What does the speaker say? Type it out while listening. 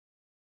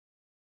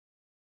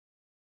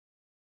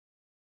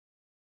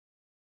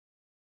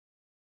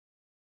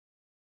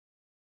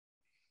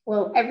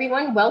Well,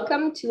 everyone,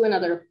 welcome to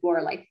another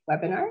FloraLife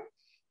webinar.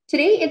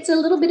 Today, it's a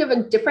little bit of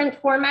a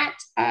different format,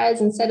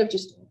 as instead of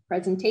just a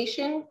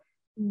presentation,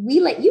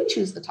 we let you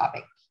choose the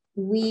topic.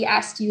 We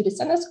asked you to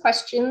send us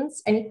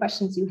questions, any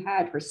questions you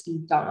had for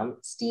Steve Daum.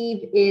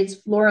 Steve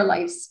is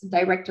FloraLife's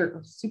Director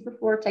of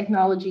Superflor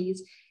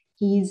Technologies.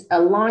 He's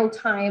a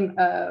longtime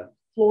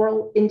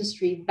floral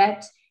industry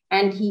vet,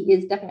 and he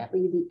is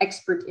definitely the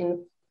expert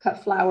in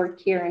cut flower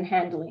care and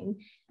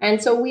handling. And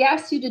so we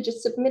asked you to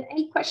just submit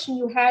any question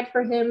you had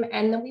for him,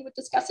 and then we would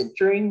discuss it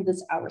during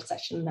this hour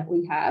session that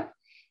we have.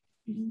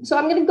 So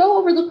I'm going to go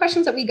over the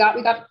questions that we got.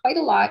 We got quite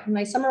a lot, and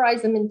I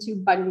summarized them into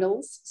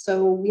bundles.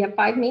 So we have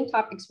 5 main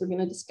topics we're going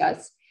to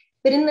discuss.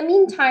 But in the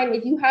meantime,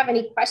 if you have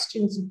any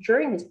questions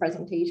during this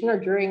presentation or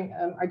during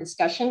our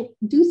discussion,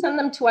 do send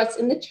them to us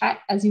in the chat,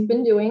 as you've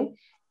been doing.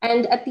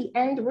 And at the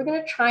end, we're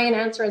going to try and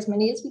answer as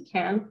many as we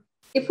can.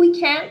 If we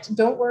can't,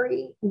 don't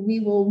worry,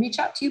 we will reach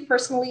out to you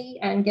personally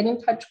and get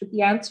in touch with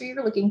the answer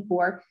you're looking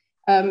for.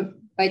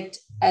 But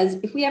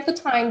if we have the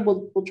time,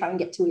 we'll try and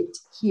get to it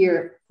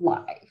here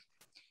live.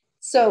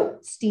 So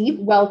Steve,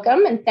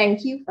 welcome, and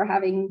thank you for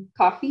having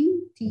coffee,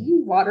 tea,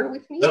 water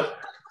with me. Yep.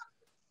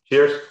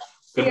 Cheers.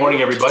 Good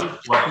morning, everybody.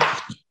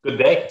 Welcome. Good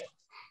day.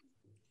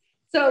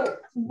 So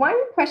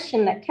one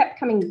question that kept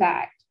coming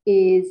back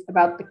is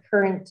about the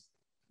current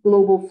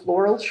global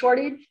floral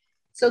shortage.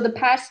 So the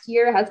past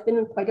year has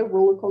been quite a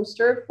roller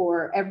coaster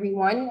for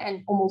everyone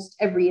and almost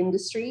every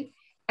industry,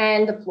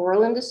 and the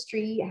floral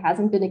industry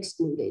hasn't been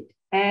excluded.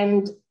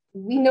 And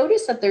we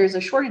noticed that there's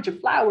a shortage of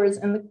flowers,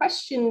 and the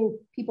question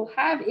people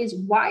have is,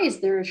 why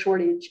is there a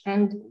shortage,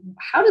 and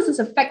how does this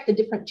affect the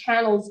different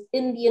channels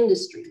in the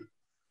industry?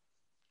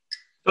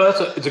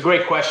 So it's a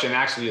great question.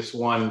 Actually, it's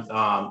one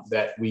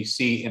that we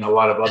see in a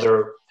lot of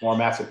other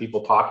formats of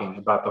people talking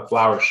about the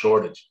flower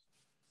shortage.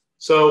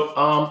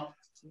 So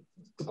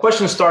the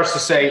question starts to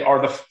say,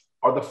 are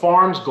the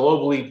farms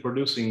globally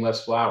producing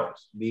less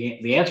flowers?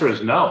 The answer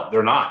is no,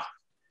 they're not.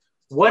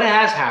 What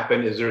has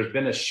happened is there's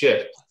been a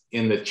shift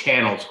in the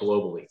channels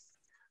globally.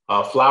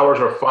 Flowers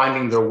are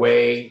finding their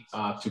way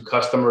to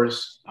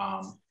customers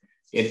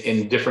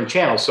in different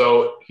channels.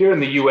 So here in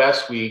the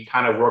US, we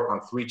kind of work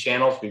on 3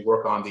 channels. We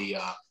work on the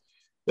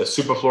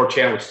Superflor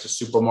channel, which is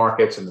the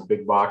supermarkets and the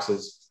big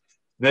boxes.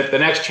 The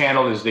next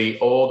channel is the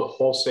old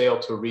wholesale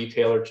to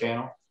retailer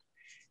channel.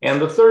 And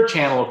the third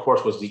channel, of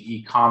course, was the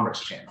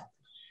e-commerce channel.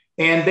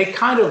 And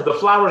the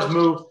flowers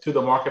moved to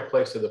the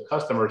marketplace, to the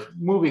customers,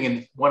 moving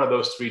in one of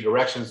those 3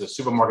 directions. The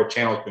supermarket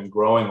channel has been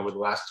growing over the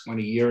last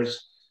 20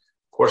 years.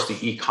 Of course, the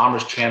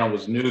e-commerce channel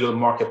was new to the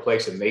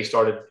marketplace, and they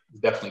started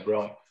definitely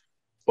growing.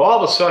 But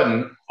all of a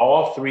sudden,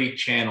 all 3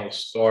 channels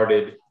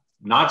started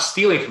not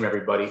stealing from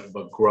everybody,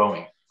 but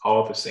growing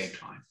all at the same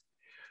time.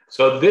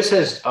 So this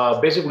has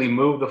basically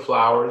moved the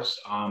flowers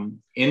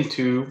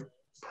into,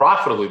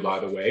 profitably, by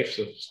the way,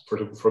 so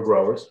for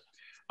growers,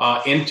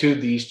 into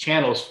these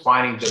channels,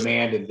 finding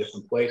demand in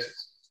different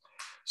places.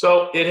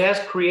 So it has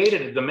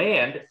created a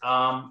demand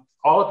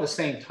all at the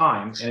same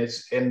time,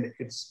 and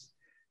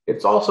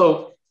it's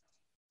also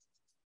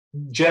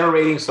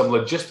generating some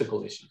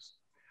logistical issues.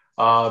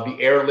 The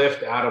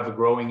airlift out of the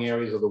growing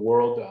areas of the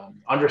world.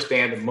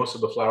 Understand that most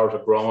of the flowers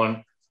are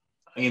grown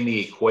in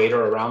the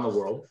equator around the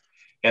world,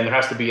 and there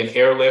has to be an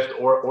airlift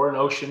or an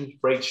ocean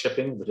freight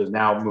shipping, which is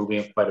now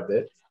moving quite a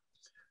bit.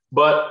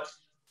 But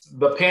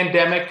the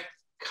pandemic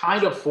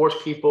kind of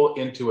forced people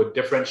into a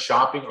different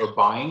shopping or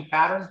buying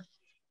pattern,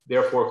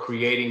 therefore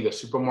creating the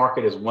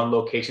supermarket as one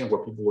location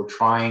where people were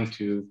trying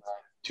to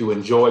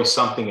enjoy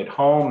something at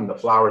home. And the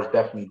flowers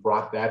definitely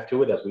brought that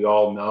to it, as we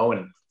all know,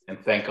 and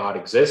thank God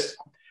exists.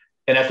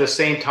 And at the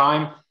same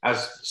time,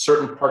 as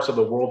certain parts of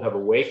the world have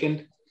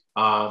awakened,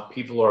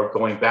 people are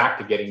going back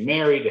to getting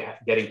married,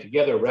 getting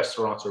together,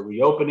 restaurants are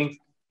reopening,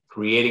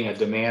 creating a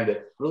demand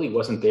that really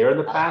wasn't there in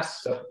the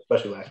past,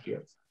 especially last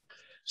year.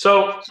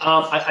 So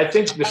I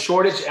think the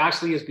shortage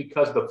actually is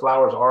because the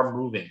flowers are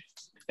moving.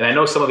 And I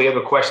know some of the other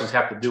questions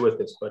have to do with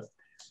this, but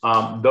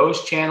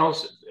those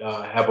channels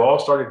have all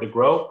started to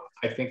grow.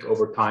 I think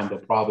over time they'll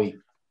probably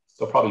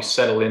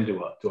settle into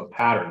a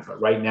pattern.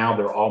 But right now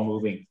they're all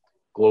moving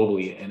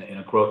globally in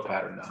a growth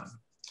pattern,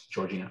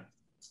 Georgina.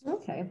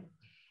 Okay.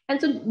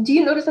 And so do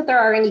you notice that there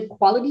are any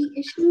quality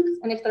issues?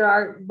 And if there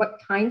are, what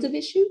kinds of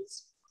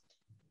issues?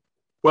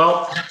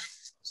 Well,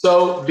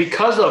 so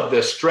because of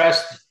the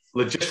stress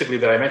logistically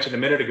that I mentioned a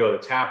minute ago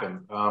that's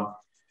happened,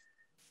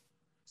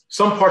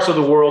 some parts of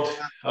the world,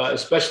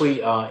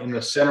 especially in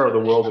the center of the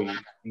world,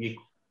 the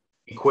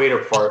equator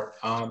part,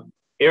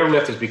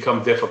 airlift has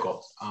become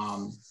difficult.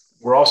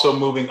 We're also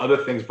moving other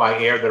things by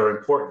air that are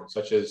important,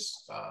 such as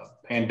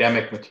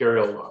pandemic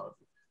material,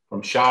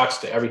 from shots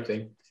to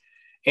everything.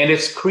 And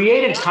it's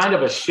created kind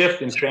of a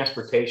shift in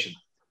transportation.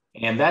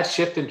 And that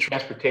shift in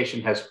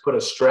transportation has put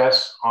a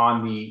stress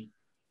on the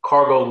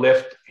cargo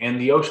lift and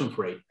the ocean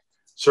freight.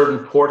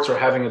 Certain ports are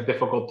having a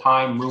difficult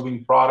time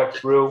moving product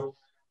through.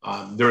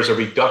 There's a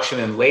reduction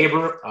in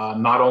labor,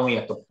 not only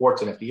at the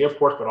ports and at the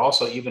airports, but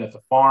also even at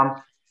the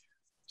farm.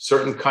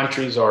 Certain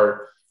countries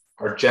are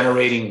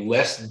generating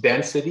less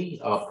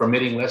density,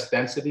 permitting less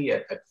density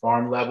at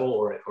farm level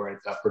or at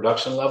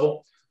production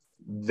level.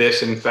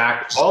 This, in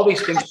fact, all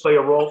these things play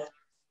a role,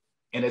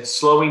 and it's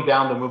slowing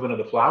down the movement of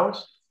the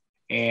flowers.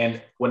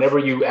 And whenever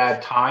you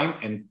add time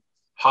and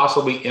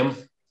possibly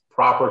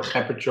improper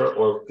temperature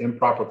or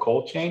improper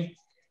cold chain,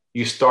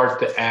 you start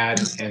to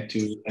add and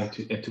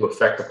to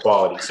affect the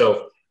quality.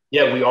 So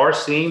yeah, we are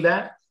seeing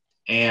that.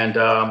 And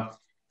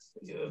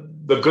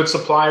the good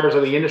suppliers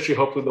of the industry,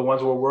 hopefully the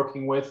ones we're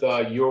working with,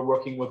 you're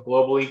working with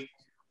globally,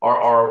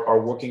 are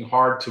working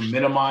hard to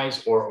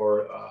minimize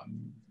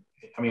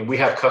I mean, we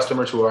have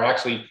customers who are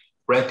actually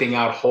renting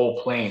out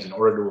whole planes in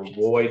order to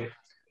avoid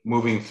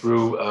moving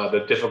through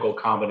the difficult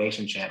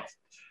combination channel.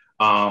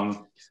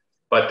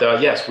 But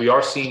yes, we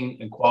are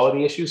seeing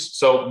quality issues.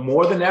 So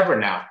more than ever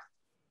now,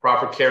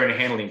 proper care and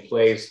handling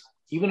plays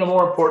even a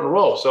more important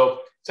role. So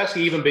it's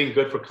actually even being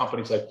good for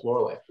companies like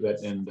FloraLife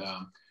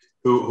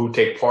who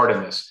take part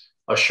in this,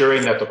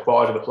 assuring that the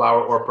quality of the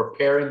flower or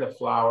preparing the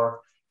flower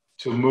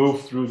to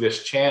move through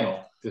this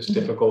channel, this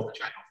difficult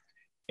channel.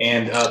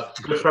 And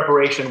good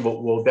preparation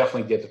will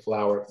definitely get the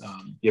flower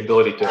the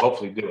ability to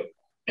hopefully do it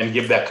and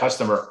give that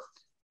customer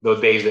those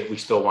days that we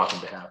still want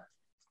them to have.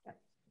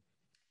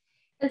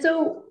 And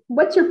so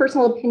what's your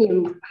personal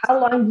opinion? How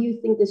long do you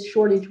think this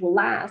shortage will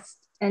last?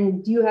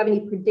 And do you have any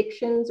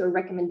predictions or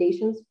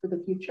recommendations for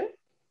the future?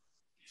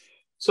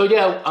 So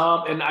yeah,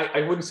 and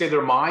I wouldn't say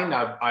they're mine.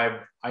 I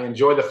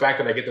enjoy the fact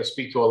that I get to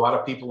speak to a lot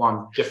of people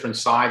on different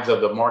sides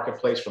of the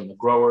marketplace, from the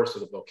growers to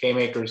the bouquet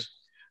makers,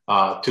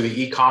 to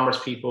the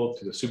e-commerce people,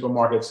 to the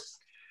supermarkets.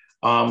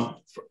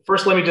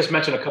 First, let me just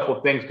mention a couple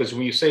of things, because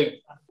when you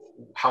say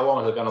how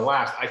long is it going to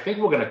last, I think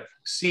we're going to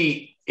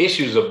see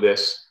issues of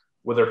this,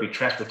 whether it be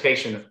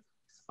transportation,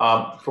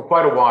 for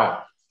quite a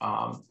while.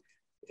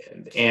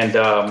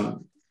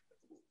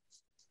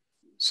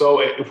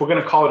 So if we're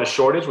going to call it a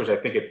shortage, which I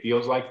think it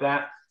feels like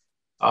that,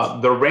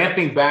 the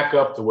ramping back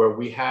up to where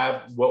we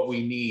have what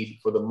we need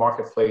for the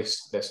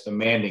marketplace that's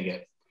demanding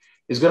it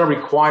is going to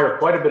require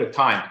quite a bit of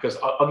time. Because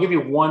I'll give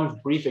you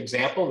one brief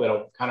example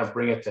that'll kind of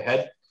bring it to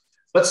head.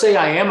 Let's say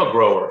I am a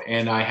grower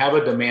and I have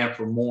a demand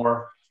for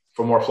more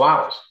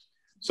flowers.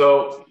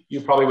 So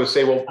you probably would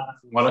say, well,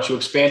 why don't you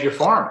expand your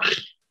farm?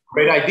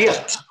 Great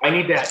idea. I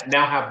need to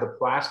now have the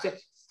plastic.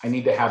 I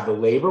need to have the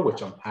labor,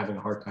 which I'm having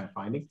a hard time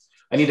finding.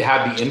 I need to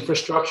have the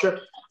infrastructure.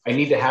 I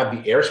need to have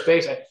the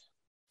airspace.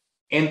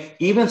 And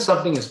even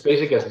something as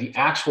basic as the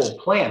actual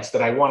plants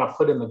that I want to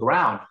put in the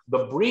ground,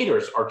 the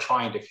breeders are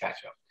trying to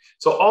catch up.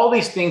 So all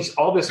these things,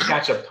 all this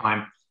catch-up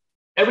time,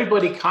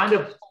 everybody kind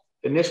of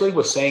initially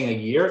was saying a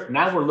year.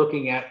 Now we're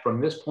looking at, from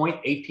this point,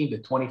 18 to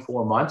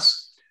 24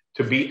 months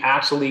to be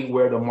actually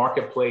where the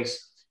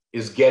marketplace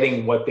is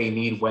getting what they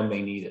need when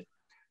they need it.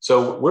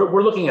 So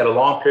we're looking at a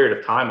long period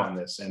of time on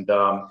this. And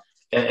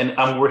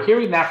we're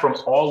hearing that from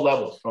all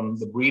levels, from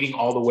the breeding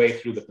all the way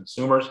through the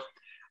consumers.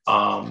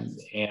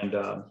 And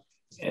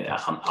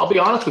I'll be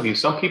honest with you,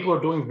 some people are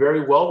doing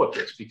very well with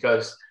this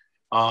because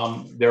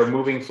they're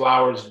moving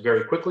flowers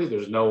very quickly.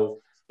 There's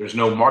no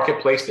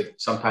marketplace that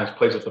sometimes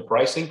plays with the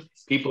pricing.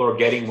 People are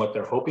getting what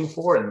they're hoping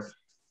for. And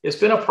it's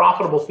been a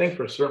profitable thing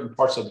for certain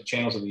parts of the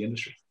channels of the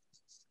industry.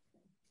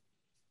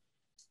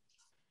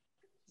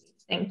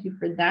 Thank you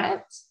for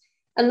that.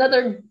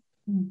 Another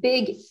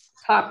big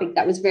topic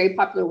that was very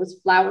popular was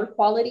flower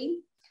quality.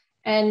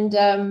 And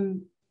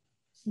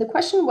the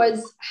question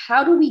was,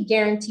 how do we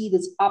guarantee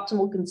this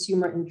optimal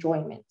consumer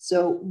enjoyment?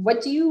 So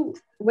what do you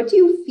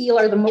feel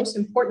are the most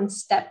important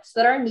steps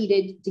that are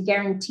needed to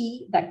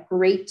guarantee that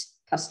great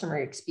customer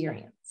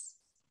experience?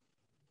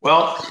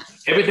 Well,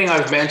 everything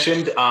I've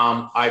mentioned,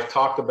 I've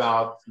talked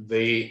about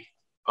the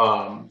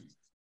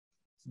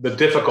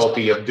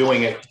difficulty of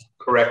doing it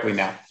correctly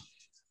now.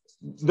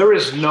 There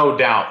is no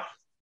doubt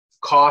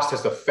cost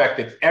has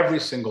affected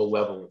every single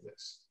level of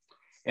this.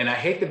 And I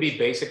hate to be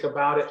basic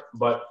about it,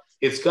 but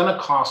it's going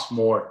to cost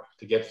more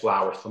to get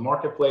flowers to the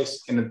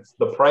marketplace, and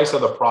the price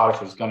of the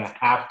product is going to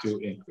have to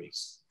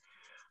increase.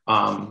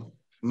 I'm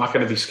not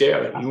going to be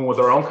scared. Even with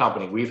our own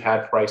company, we've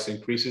had price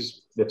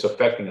increases that's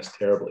affecting us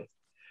terribly.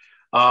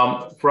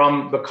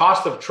 From the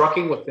cost of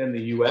trucking within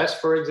the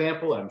US, for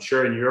example, I'm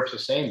sure in Europe's the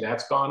same,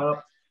 that's gone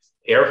up.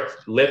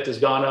 Airlift has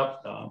gone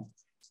up.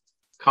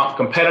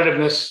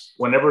 Competitiveness,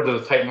 whenever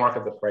there's a tight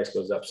market, the price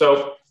goes up.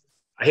 So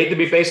I hate to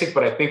be basic,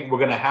 but I think we're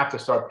going to have to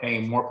start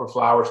paying more for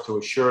flowers to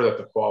assure that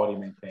the quality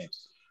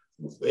maintains.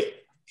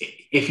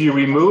 If you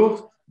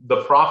remove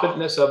the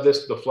profitness of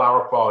this, the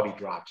flower quality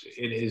drops.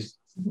 It is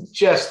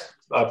just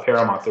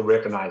paramount to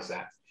recognize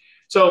that.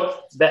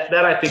 So that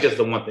I think is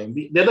the one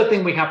thing. The other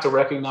thing we have to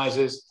recognize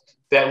is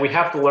that we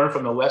have to learn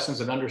from the lessons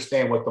and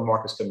understand what the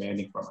market's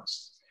demanding from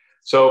us.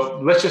 So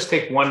let's just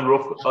take one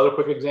other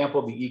quick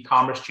example, the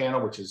e-commerce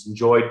channel, which has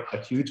enjoyed a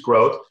huge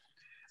growth.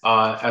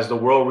 As the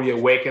world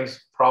reawakens,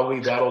 probably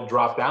that'll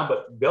drop down,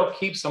 but they'll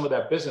keep some of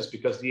that business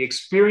because the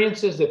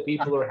experiences that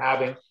people are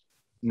having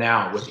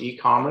now with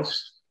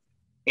e-commerce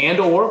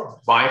and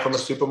or buying from a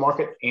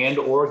supermarket and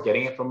or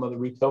getting it from the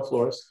retail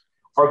florist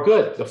are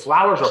good. The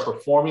flowers are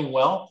performing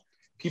well.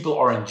 People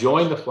are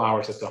enjoying the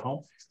flowers at the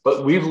home.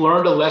 but we've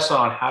learned a lesson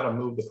on how to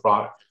move the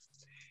product.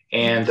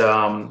 And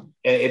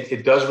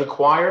it does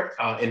require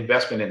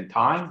investment in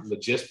time,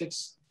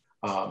 logistics,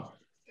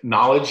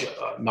 knowledge.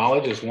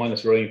 Knowledge is one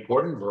that's really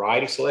important.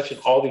 Variety selection,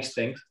 all these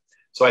things.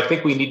 So I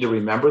think we need to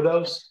remember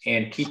those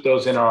and keep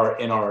those in our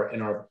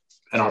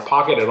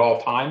pocket at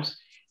all times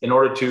in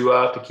order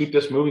to keep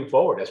this moving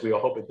forward, as we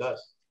all hope it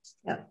does.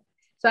 Yeah.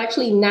 So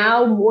actually,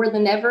 now more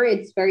than ever,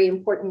 it's very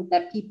important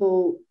that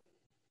people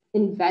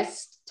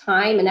invest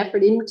time and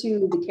effort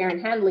into the care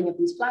and handling of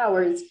these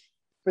flowers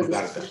for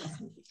this.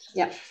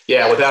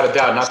 Yeah, without a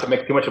doubt. Not to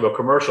make too much of a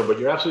commercial, but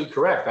you're absolutely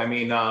correct. I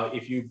mean,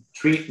 if you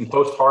treat and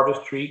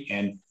post-harvest treat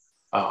and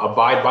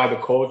abide by the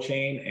cold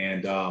chain,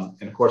 and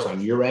of course on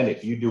your end,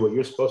 if you do what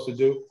you're supposed to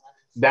do,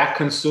 that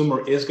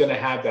consumer is going to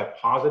have that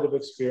positive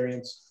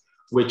experience,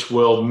 which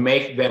will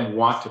make them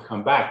want to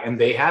come back. And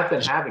they have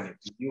been having it.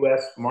 The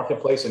U.S.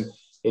 marketplace and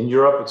in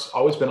Europe, it's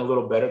always been a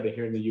little better than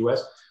here in the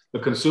U.S. The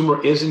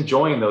consumer is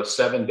enjoying those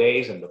 7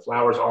 days, and the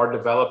flowers are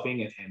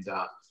developing,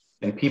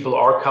 and people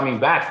are coming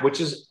back,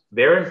 which is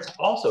there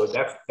also.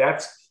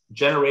 That's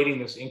generating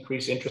this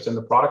increased interest in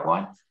the product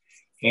line,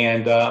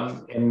 and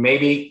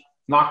maybe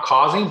not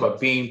causing, but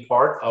being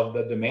part of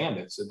the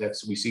demand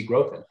that's we see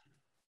growth in.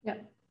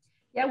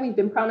 Yeah, we've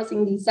been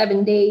promising these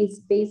 7 days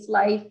base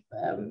life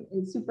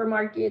in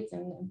supermarkets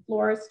and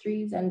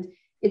floristries, and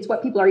it's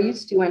what people are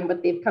used to and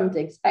what they've come to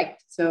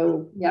expect.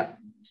 So yeah,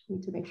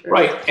 need to make sure.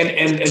 Right,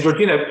 and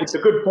Georgina, it's a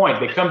good point.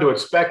 They come to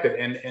expect it,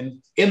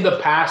 and in the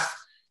past,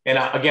 and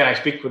again, I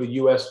speak for the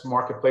U.S.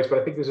 marketplace, but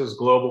I think this is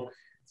global.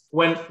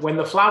 When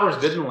the flowers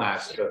didn't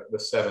last the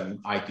 7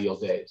 ideal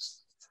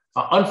days,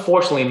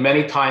 unfortunately,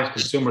 many times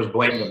consumers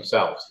blame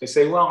themselves. They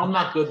say, "Well, I'm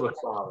not good with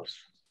flowers.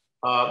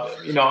 I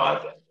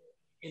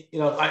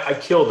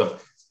killed them."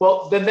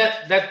 Well, then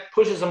that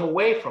pushes them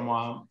away from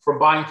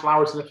buying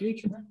flowers in the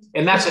future,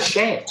 and that's a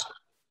shame.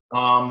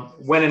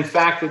 When in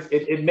fact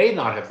it may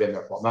not have been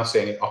their fault. I'm not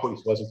saying it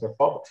always wasn't their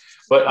fault,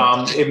 but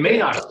it may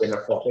not have been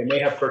their fault. They may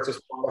have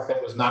purchased product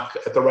that was not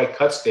at the right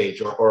cut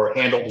stage or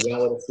handled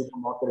well at a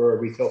supermarket or a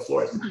retail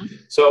florist.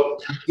 So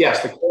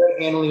yes, the care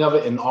and handling of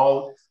it in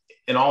all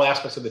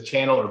aspects of the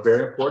channel are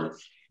very important,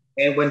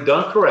 and when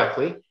done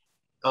correctly,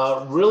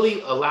 really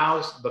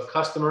allows the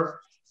customer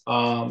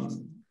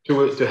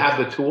to have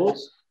the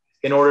tools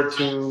in order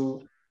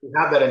to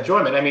have that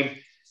enjoyment. I mean,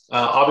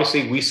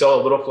 obviously, we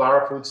sell a little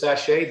flower food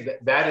sachet.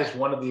 That is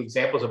one of the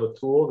examples of a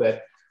tool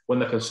that when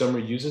the consumer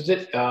uses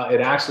it,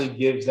 it actually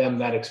gives them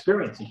that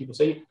experience. And people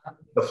say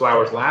the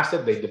flowers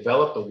lasted, they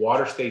developed, the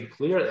water stayed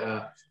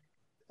clear.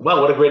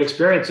 Well, what a great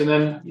experience. And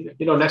then,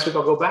 next week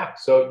I'll go back.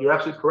 So you're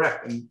absolutely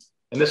correct. And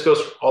this goes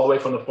all the way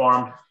from the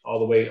farm, all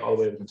the way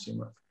to the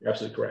consumer. You're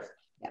absolutely correct.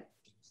 Yeah.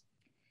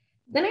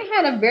 Then I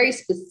had a very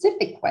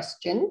specific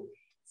question.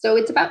 So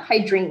it's about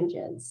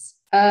hydrangeas.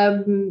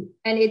 And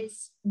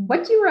it's,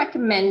 what do you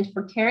recommend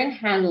for care and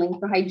handling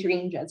for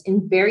hydrangeas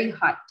in very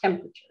hot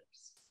temperatures?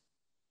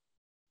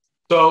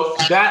 So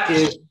that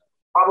is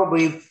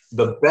probably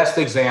the best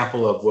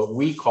example of what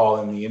we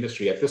call in the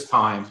industry at this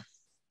time,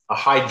 a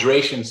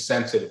hydration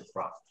sensitive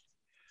crop.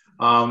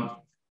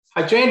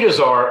 Hydrangeas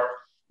are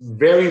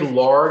very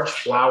large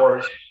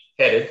flowers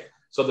headed.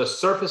 So the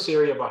surface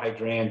area of a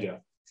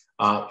hydrangea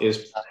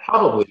is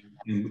probably,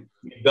 and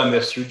we've done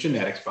this through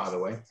genetics, by the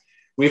way,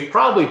 we've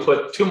probably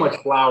put too much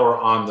flower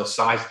on the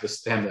size of the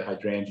stem that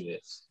hydrangea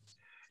is.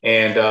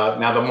 And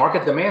now the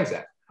market demands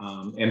that.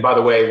 And by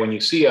the way, when you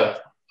see a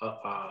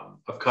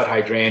cut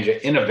hydrangea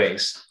in a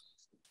vase,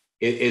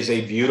 it is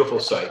a beautiful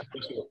sight,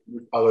 especially with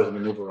new colors and the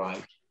new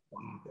varieties.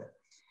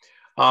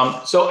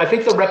 So I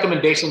think the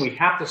recommendation, we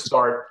have to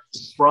start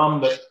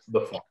from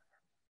the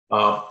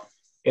farm.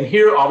 And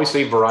here,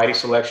 obviously, variety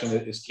selection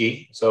is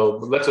key. So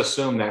let's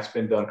assume that's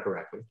been done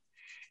correctly.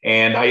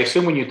 And I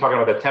assume when you're talking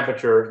about the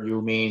temperature,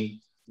 you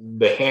mean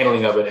the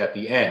handling of it at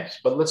the ends.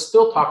 But let's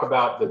still talk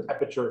about the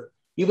temperature,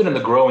 even in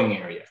the growing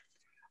area.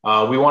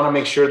 We want to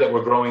make sure that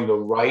we're growing the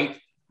right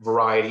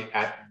variety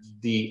at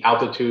the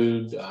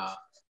altitude,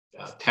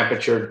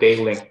 temperature, day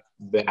length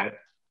that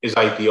is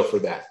ideal for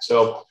that.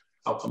 So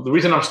the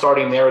reason I'm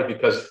starting there is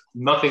because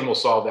nothing will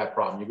solve that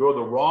problem. You grow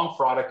the wrong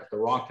product at the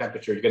wrong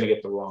temperature, you're going to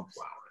get the wrong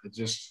flower. It's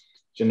just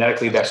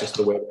genetically, that's just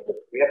the way it is.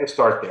 We have to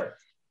start there.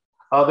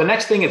 The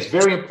next thing is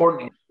very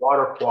important is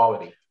water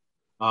quality.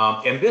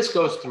 And this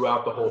goes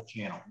throughout the whole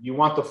channel. You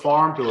want the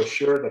farm to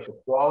assure that the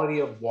quality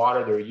of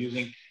water they're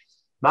using,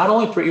 not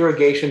only for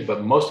irrigation,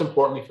 but most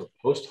importantly for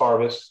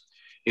post-harvest,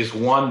 is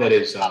one that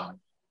is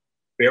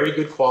very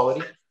good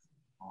quality,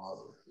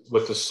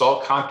 with the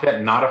salt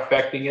content not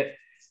affecting it.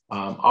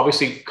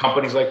 Obviously,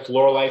 companies like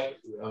FloraLife,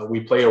 we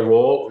play a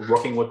role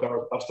working with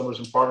our customers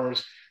and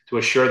partners to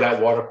assure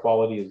that water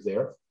quality is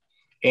there.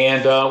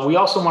 And we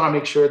also want to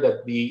make sure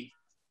that the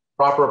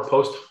proper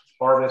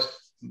post-harvest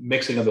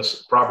mixing of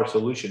the proper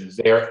solution is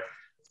there.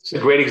 It's a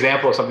great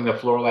example of something that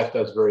FloraLife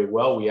does very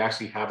well. We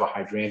actually have a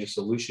hydrangea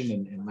solution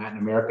in Latin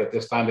America at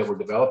this time that we're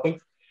developing.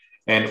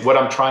 And what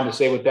I'm trying to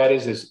say with that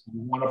is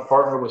you want to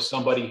partner with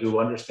somebody who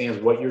understands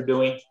what you're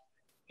doing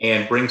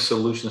and brings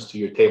solutions to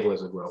your table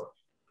as a grower.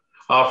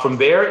 From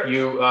there,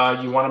 you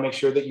want to make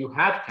sure that you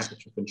have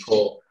temperature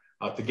control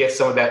to get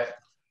some of that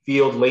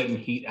field latent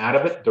heat out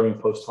of it during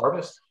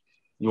post-harvest.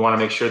 You want to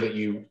make sure that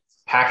you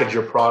package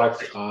your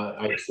product,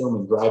 I assume,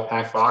 in dry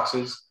pack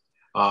boxes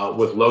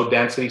with low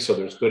density, so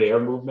there's good air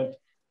movement.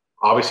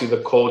 Obviously,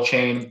 the cold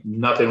chain,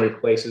 nothing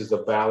replaces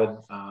the valid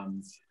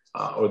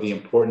or the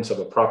importance of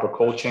a proper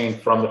cold chain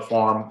from the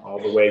farm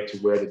all the way to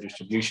where the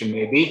distribution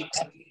may be.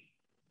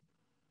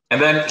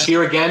 And then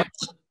here again,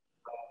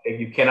 if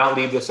you cannot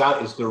leave this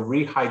out, is the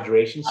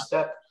rehydration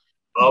step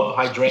of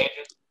hydrangeas.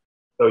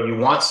 So you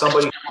want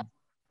somebody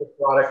the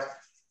product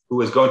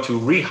who is going to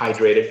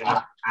rehydrate it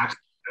after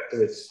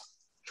it's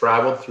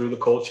traveled through the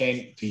cold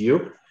chain to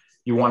you.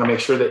 You want to make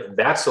sure that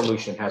that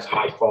solution has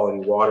high quality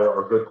water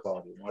or good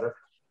quality water,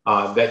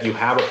 that you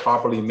have a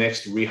properly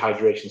mixed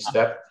rehydration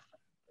step.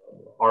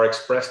 Our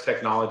express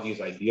technology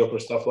is ideal for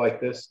stuff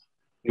like this.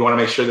 You want to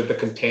make sure that the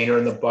container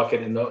and the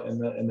bucket and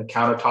the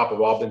countertop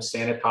have all been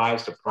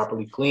sanitized or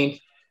properly cleaned.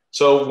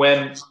 So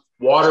when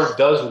water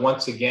does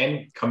once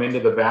again come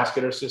into the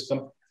vascular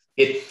system,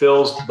 it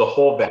fills the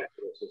whole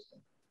vascular system.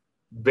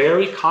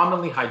 Very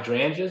commonly,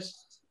 hydrangeas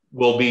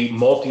will be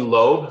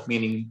multi-lobe,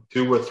 meaning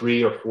 2 or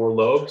 3 or 4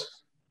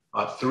 lobes.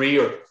 3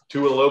 or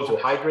 2 lobes will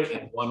hydrate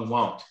and 1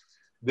 won't.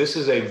 This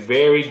is a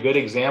very good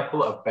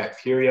example of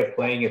bacteria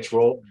playing its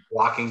role in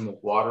blocking the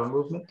water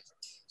movement.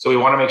 So we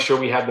want to make sure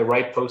we have the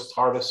right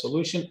post-harvest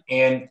solution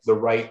and the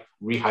right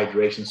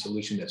rehydration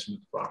solution that's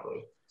moved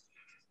properly.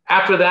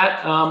 After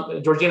that,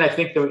 Georgina, I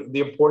think the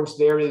importance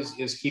there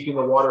is keeping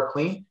the water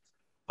clean,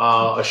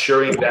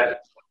 assuring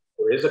that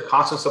there is a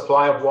constant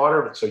supply of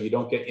water so you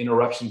don't get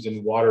interruptions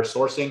in water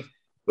sourcing,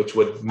 which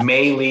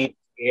may lead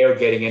to air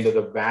getting into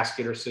the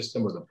vascular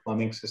system or the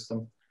plumbing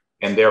system,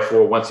 and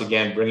therefore, once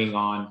again, bringing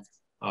on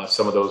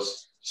some of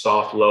those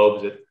soft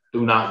lobes that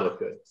do not look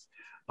good.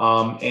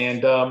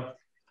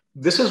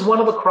 This is one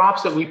of the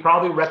crops that we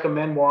probably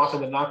recommend more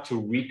often than not to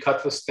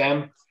recut the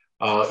stem.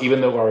 Even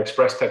though our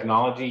express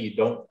technology, you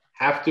don't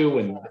have to,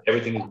 and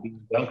everything is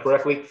being done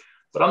correctly.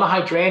 But on the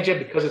hydrangea,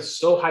 because it's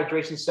so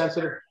hydration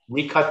sensitive,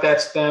 recut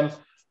that stem,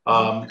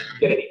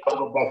 get any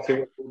fungal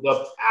bacteria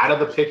buildup out of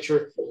the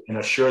picture, and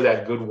assure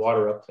that good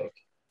water uptake.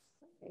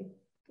 Okay,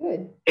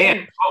 good.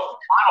 And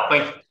final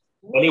thing,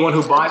 anyone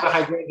who buys a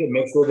hydrangea,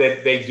 make sure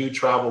that they do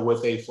travel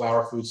with a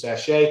flower food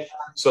sachet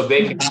so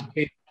they can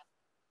take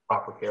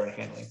proper care and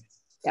handling.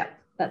 Yeah,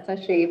 that's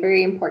actually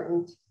very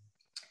important.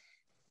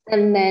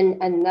 And then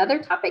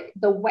another topic,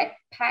 the wet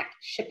pack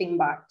shipping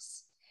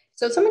box.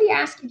 So somebody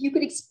asked if you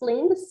could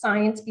explain the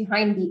science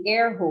behind the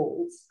air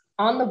holes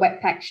on the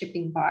wet pack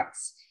shipping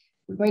box.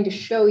 We're going to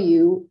show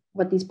you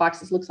what these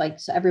boxes looks like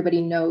so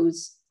everybody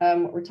knows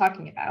what we're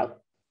talking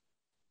about.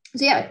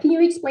 So yeah, can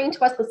you explain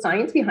to us the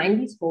science behind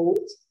these holes?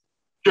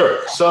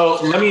 Sure.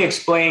 So let me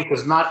explain,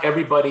 because not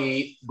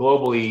everybody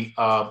globally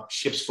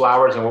ships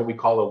flowers in what we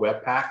call a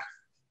wet pack.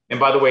 And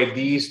by the way,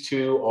 these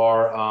two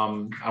are,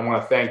 I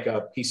want to thank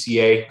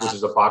PCA, which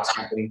is a box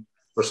company,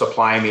 for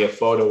supplying me a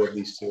photo of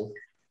these two.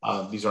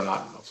 These are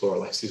not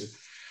FloraLife.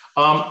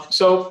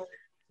 So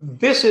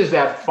this is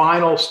that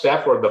final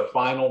step, or the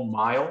final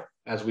mile,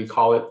 as we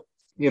call it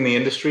in the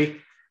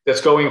industry,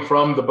 that's going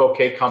from the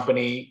bouquet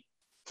company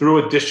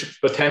through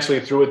potentially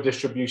through a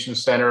distribution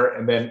center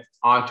and then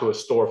onto a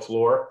store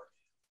floor,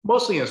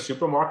 mostly in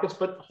supermarkets,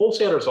 but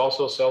wholesalers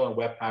also sell in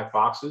wet pack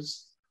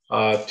boxes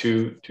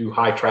to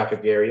high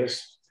traffic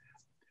areas.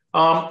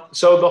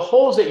 So the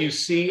holes that you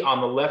see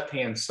on the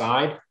left-hand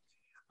side,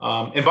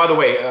 and by the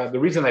way, the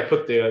reason I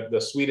put the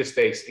Sweet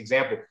Estates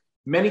example,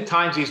 many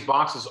times these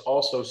boxes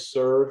also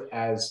serve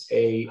as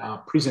a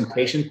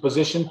presentation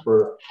position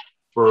for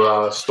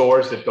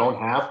stores that don't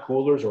have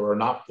coolers or are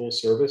not full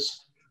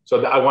service.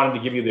 So I wanted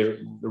to give you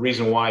the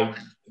reason why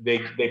they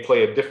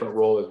play a different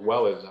role as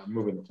well as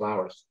moving the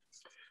flowers.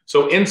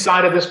 So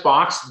inside of this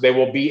box, there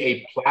will be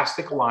a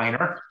plastic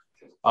liner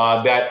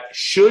that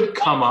should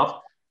come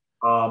up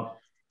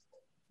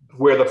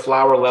where the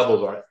flower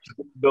levels are.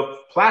 The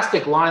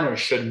plastic liner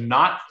should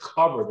not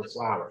cover the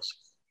flowers.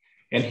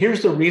 And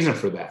here's the reason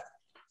for that.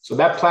 So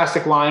that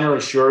plastic liner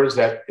assures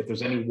that if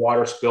there's any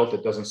water spilt,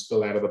 it doesn't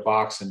spill out of the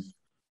box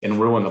and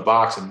ruin the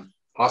box and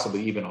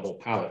possibly even a whole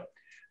pallet.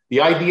 The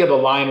idea of the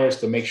liner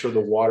is to make sure the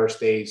water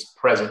stays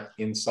present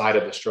inside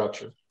of the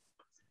structure.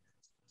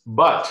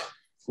 But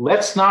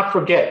let's not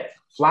forget,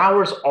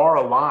 flowers are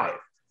alive.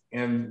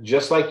 And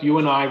just like you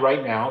and I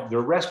right now,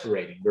 they're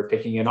respirating. They're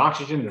taking in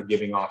oxygen, they're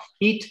giving off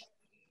heat,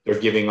 they're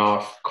giving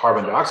off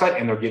carbon dioxide,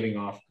 and they're giving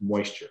off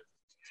moisture.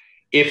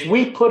 If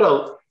we put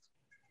a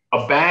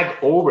bag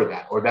over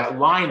that, or that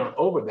liner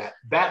over that,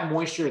 that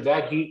moisture,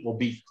 that heat will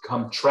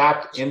become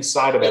trapped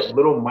inside of that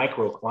little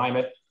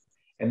microclimate.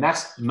 And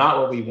that's not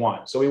what we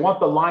want. So we want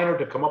the liner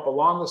to come up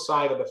along the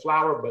side of the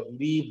flower, but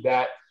leave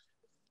that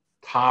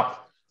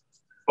top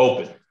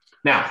open.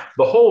 Now,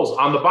 the holes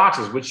on the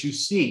boxes, which you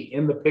see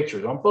in the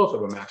pictures, on both of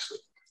them actually.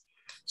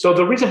 So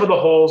the reason for the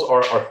holes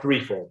are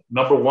threefold.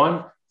 Number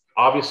one,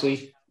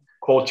 obviously,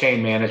 cold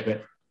chain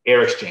management,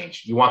 air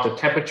exchange. You want the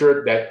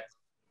temperature that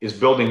is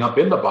building up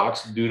in the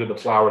box due to the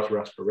flower's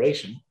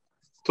respiration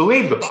to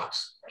leave the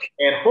box.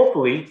 And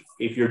hopefully,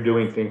 if you're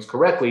doing things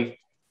correctly,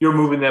 you're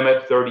moving them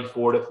at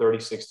 34 to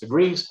 36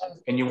 degrees,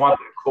 and you want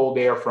the cold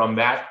air from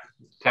that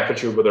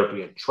temperature, whether it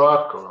be a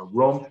truck or a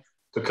room,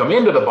 to come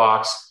into the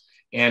box,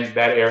 and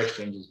that air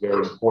exchange is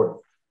very important.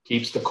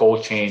 Keeps the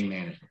cold chain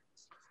management.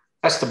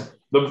 That's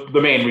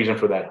the main reason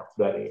for that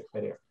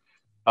air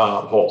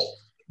holes.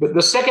 But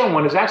the second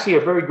one is actually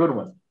a very good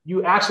one.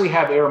 You actually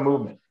have air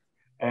movement.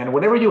 And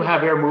whenever you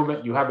have air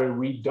movement, you have a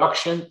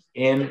reduction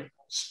in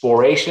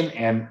sporation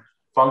and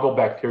fungal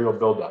bacterial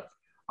buildup.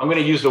 I'm going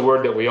to use the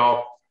word that we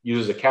all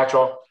use as a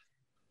catch-all.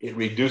 It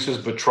reduces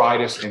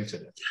botrytis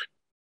incidence.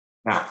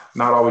 Now,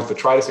 not always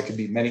botrytis, it could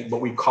be many,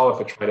 but we call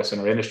it botrytis in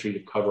our industry to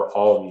cover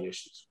all of the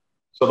issues.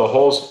 So the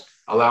holes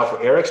allow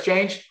for air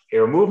exchange,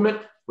 air movement,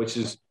 which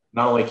is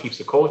not only keeps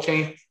the cold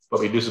chain,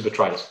 but reduces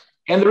botrytis.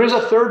 And there is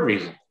a third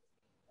reason.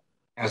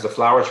 As the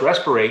flowers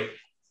respirate,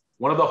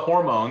 one of the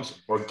hormones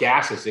or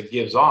gases it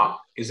gives off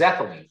is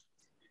ethylene.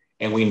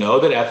 And we know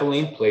that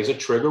ethylene plays a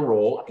trigger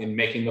role in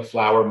making the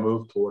flower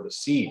move toward a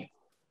seed,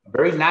 a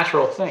very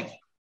natural thing.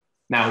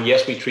 Now,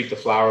 yes, we treat the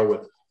flower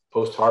with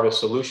post-harvest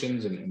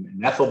solutions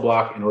and ethyl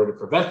block in order to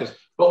prevent this,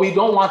 but we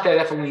don't want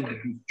that ethylene to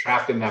be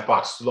trapped in that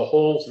box. So the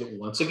holes,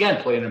 once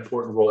again, play an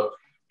important role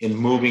in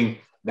moving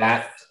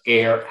that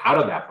air out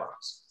of that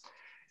box.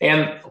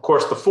 And of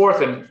course, the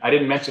fourth, and I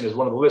didn't mention as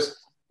one of the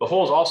lists, the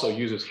holes also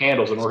uses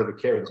handles in order to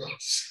carry the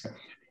box.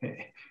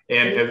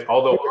 and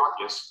although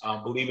obvious,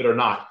 believe it or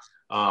not,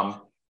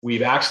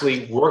 we've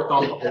actually worked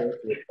on the hole to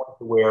the point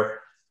where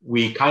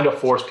we kind of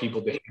force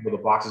people to handle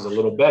the boxes a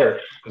little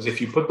better, because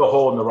if you put the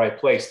hole in the right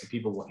place, the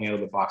people will handle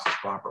the boxes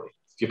properly.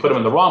 If you put them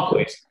in the wrong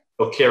place,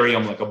 they'll carry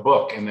them like a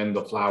book, and then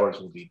the flowers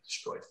will be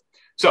destroyed.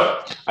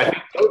 So I think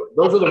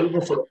those are the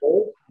reasons for the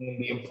hole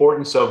and the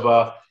importance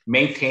of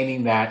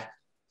maintaining that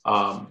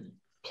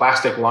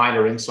plastic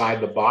liner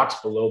inside the box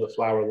below the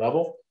flower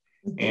level.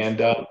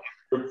 And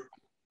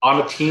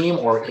on a team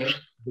or in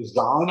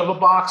design of a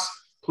box,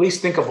 please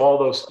think of all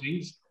those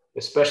things,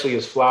 especially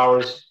as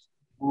flowers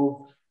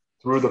move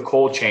through the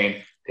cold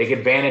chain. Take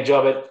advantage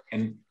of it.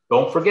 And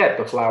don't forget,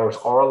 the flowers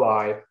are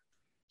alive,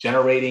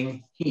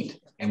 generating heat.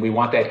 And we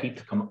want that heat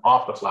to come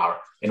off the flower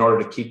in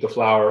order to keep the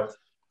flower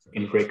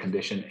in great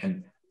condition.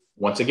 And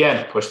once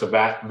again, push the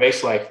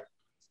vase life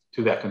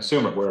to that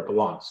consumer where it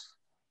belongs.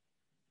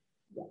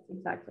 Yes,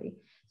 exactly.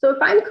 So if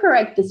I'm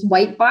correct, this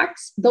white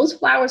box, those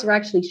flowers were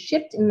actually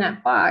shipped in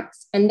that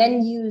box and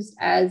then used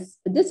as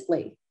a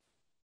display.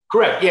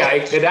 Correct. Yeah,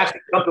 it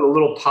actually comes with a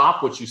little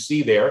top, which you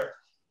see there.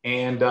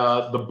 And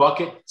the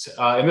bucket,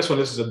 and this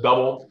is a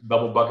double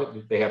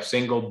bucket. They have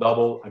single,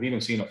 double. I've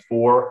even seen a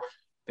 4.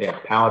 They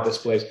have pallet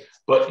displays.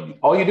 But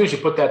all you do is you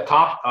put that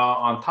top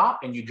on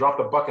top and you drop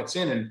the buckets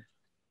in. And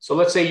so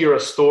let's say you're a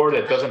store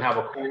that doesn't have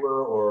a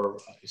cooler or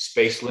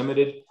space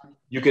limited.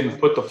 You can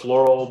put the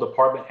floral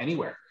department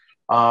anywhere.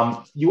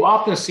 You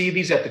often see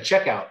these at the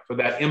checkout for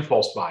that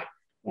impulse buy,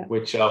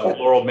 which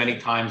floral many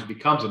times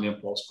becomes an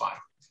impulse buy.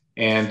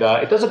 And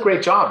it does a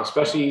great job,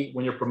 especially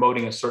when you're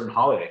promoting a certain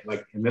holiday,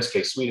 like in this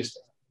case, Sweetest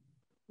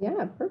Day.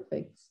 Yeah,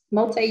 perfect.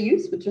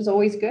 Multi-use, which is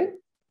always good.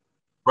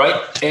 Right.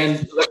 And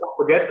let's not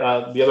forget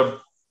the other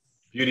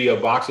beauty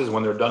of boxes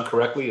when they're done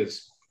correctly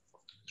is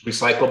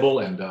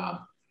recyclable.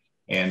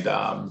 And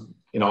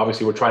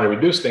obviously we're trying to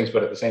reduce things,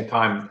 but at the same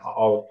time,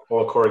 all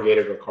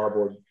corrugated or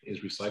cardboard is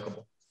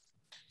recyclable.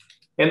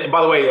 And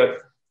by the way,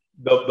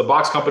 the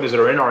box companies that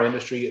are in our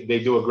industry, they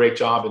do a great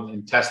job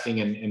in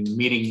testing and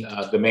meeting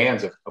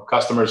demands of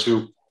customers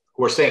who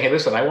are saying, hey,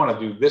 listen, I want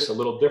to do this a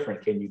little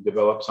different. Can you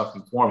develop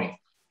something for me?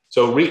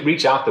 So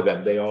reach out to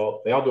them. They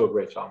all do a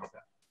great job with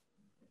that.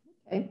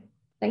 Okay,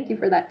 thank you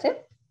for that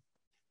tip.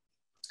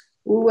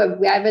 Ooh,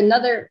 we have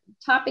another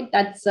topic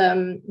that's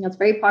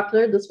very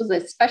popular. This was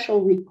a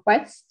special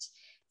request.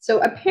 So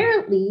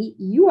apparently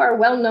you are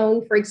well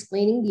known for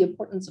explaining the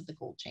importance of the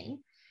cold chain.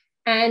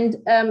 And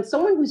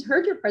someone who's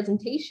heard your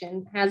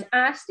presentation has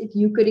asked if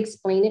you could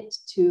explain it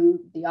to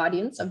the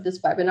audience of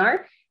this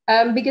webinar,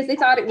 because they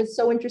thought it was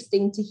so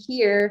interesting to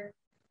hear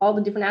all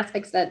the different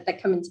aspects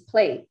that come into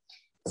play.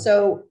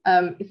 So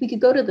if we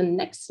could go to the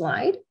next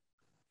slide.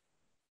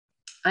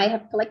 I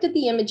have collected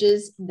the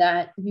images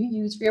that you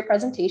used for your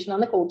presentation on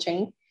the cold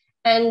chain.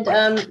 And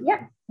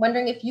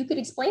wondering if you could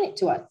explain it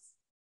to us.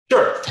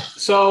 Sure.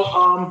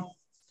 So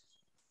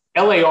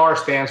LAR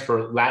stands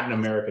for Latin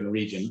American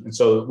region. And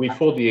so we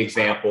pulled the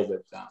example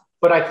that,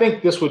 but I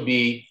think this would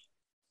be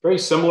very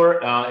similar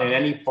in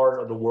any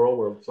part of the world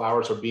where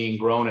flowers are being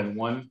grown in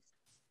one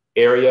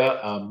area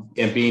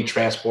and being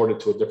transported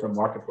to a different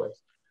marketplace.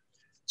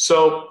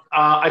 So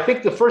I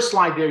think the first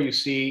slide there you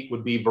see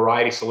would be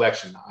variety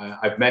selection.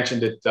 I've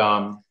mentioned it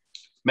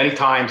many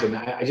times, and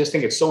I just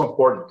think it's so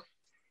important.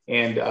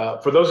 And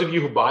for those of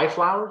you who buy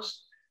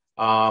flowers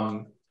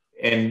and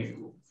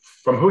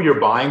from who you're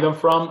buying them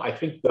from, I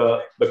think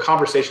the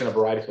conversation of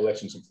variety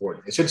selection is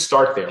important. It should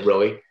start there,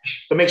 really,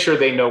 to make sure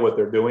they know what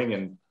they're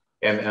doing.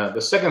 And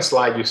the second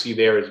slide you see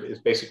there is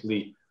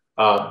basically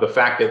the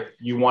fact that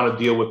you want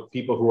to deal with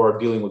people who are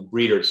dealing with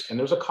breeders, and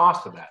there's a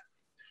cost to that.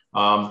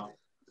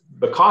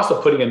 the cost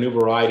of putting a new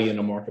variety in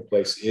the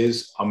marketplace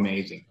is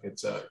amazing.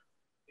 It's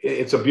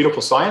a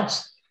beautiful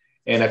science.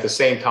 And at the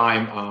same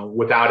time,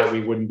 without it,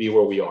 we wouldn't be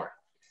where we are.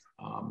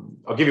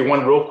 I'll give you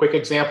one real quick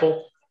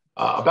example.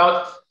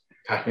 About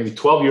maybe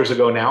 12 years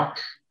ago now,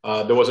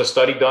 there was a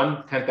study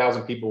done.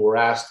 10,000 people were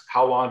asked,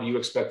 how long do you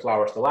expect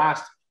flowers to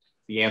last?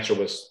 The answer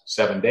was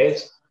 7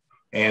 days.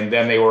 And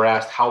then they were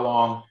asked, how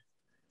long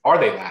are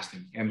they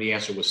lasting? And the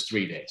answer was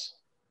 3 days.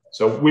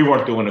 So we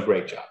weren't doing a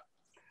great job.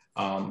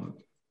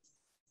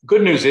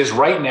 Good news is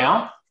right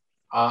now,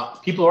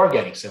 people are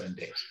getting 7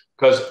 days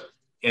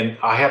and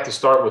I have to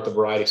start with the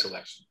variety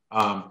selection.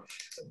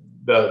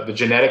 The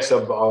genetics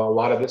of a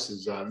lot of this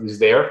is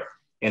there,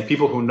 and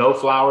people who know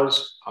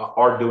flowers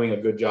are doing a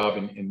good job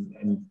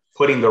in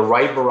putting the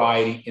right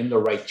variety in the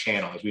right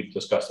channel, as we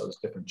discussed those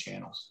different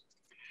channels.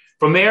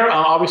 From there,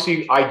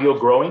 obviously, ideal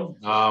growing.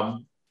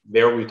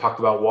 There we talked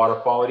about water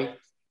quality.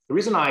 The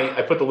reason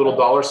I put the little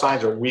dollar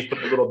signs, or we put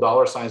the little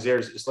dollar signs there,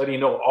 is letting you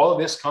know all of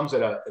this comes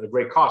at a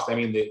great cost. I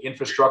mean, the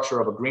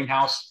infrastructure of a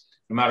greenhouse,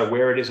 no matter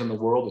where it is in the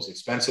world, is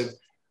expensive.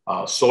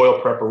 Soil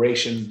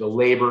preparation, the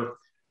labor.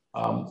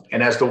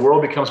 And as the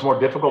world becomes more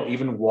difficult,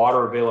 even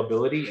water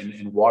availability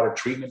and water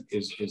treatment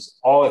is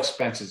all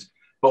expenses.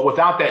 But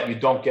without that, you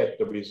don't get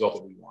the result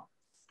that we want.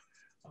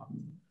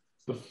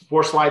 The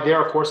fourth slide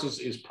there, of course,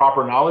 is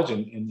proper knowledge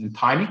and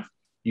timing.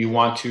 You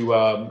want to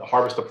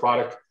harvest the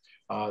product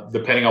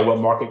depending on what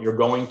market you're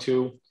going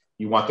to.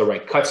 You want the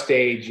right cut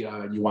stage.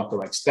 You want the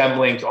right stem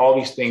length. All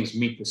these things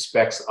meet the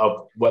specs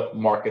of what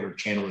market or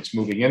channel it's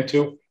moving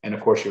into, and of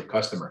course, your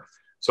customer.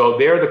 So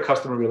there, the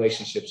customer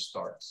relationship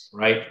starts,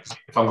 right?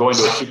 If I'm going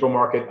to a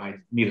supermarket, I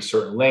need a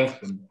certain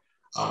length. And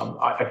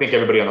I think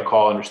everybody on the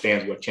call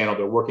understands what channel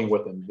they're working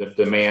with and the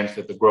demands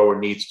that the grower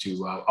needs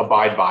to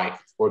abide by,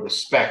 or the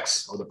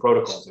specs or the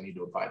protocols they need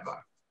to abide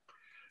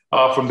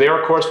by. From there,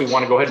 of course, we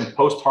want to go ahead and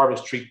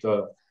post-harvest treat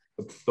the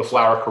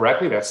flower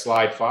correctly. That's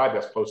slide 5,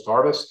 that's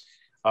post-harvest.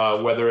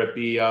 Whether it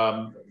be,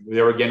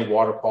 there again,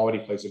 water quality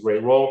plays a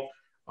great role.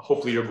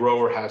 Hopefully your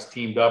grower has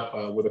teamed up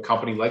with a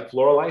company like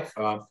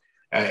FloraLife,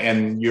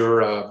 and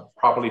you're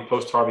properly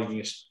post-harvesting,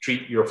 you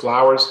treat your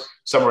flowers.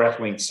 Some are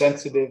ethylene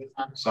sensitive,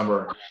 some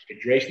are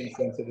hydration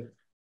sensitive.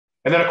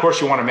 And then, of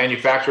course, you want to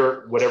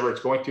manufacture whatever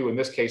it's going to. In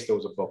this case, there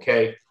was a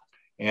bouquet.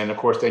 And, of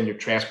course, then you're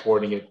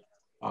transporting it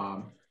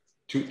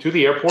to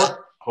the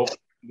airport, hopefully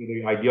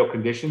in the ideal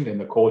condition. And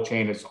the cold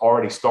chain has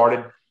already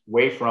started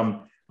way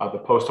from the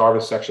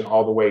post-harvest section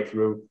all the way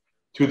through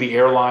to the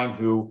airline,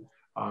 who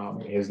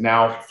is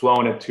now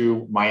flown it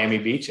to Miami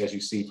Beach, as you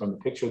see from the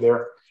picture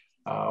there.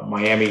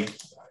 Miami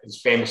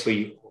is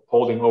famously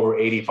holding over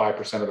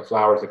 85% of the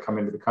flowers that come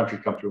into the country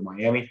come through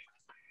Miami.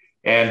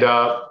 And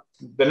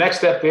the next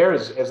step there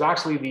is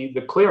actually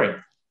the clearing.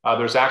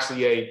 There's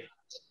actually a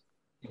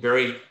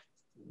very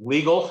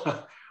legal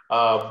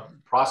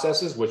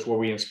processes, where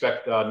we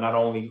inspect, not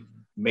only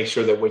make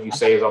sure that what you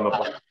say is on the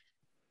box.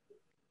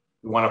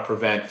 We want to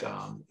prevent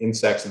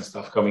insects and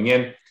stuff coming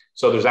in.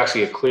 So there's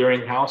actually a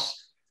clearinghouse.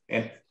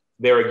 And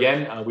there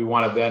again, we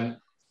want to then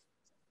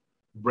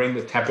bring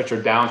the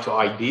temperature down to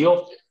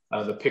ideal.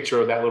 The picture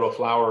of that little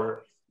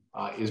flower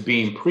is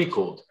being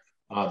pre-cooled.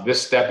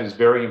 This step is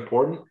very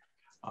important.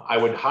 I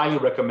would highly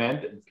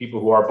recommend people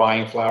who are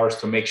buying flowers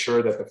to make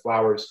sure that the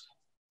flowers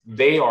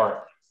they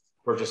are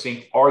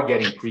purchasing are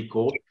getting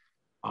pre-cooled,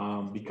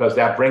 because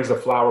that brings the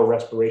flower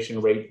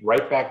respiration rate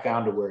right back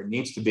down to where it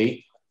needs to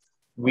be.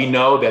 We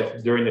know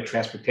that during the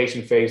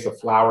transportation phase, the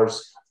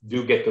flowers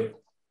do get the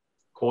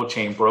cold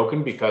chain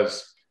broken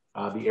because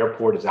the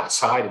airport is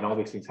outside and all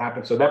these things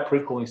happen. So that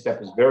pre-cooling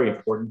step is very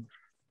important.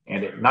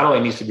 And it not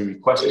only needs to be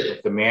requested,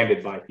 but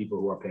demanded by people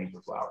who are paying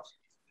for flowers.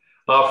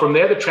 From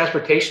there, the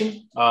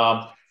transportation,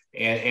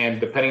 and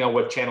depending on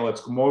what channel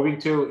it's moving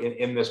to,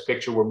 in this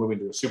picture, we're moving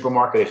to a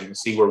supermarket. As you can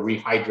see, we're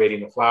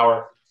rehydrating the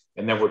flower,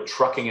 and then we're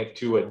trucking it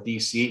to a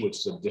DC, which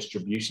is a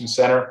distribution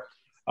center.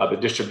 The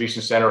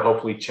distribution center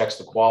hopefully checks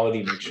the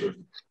quality, makes sure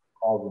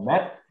all are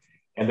met,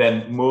 and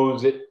then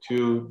moves it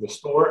to the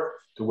store,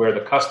 to where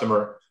the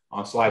customer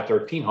on slide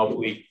 13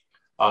 hopefully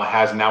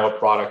has now a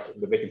product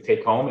that they can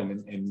take home,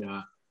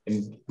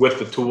 and with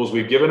the tools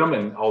we've given them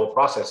and all the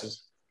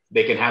processes,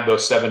 they can have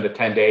those 7 to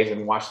 10 days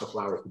and watch the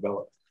flowers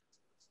develop.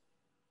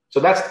 So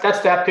that's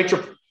that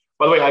picture.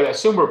 By the way, I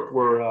assume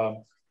we're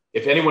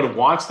if anyone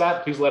wants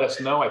that, please let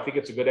us know. I think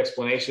it's a good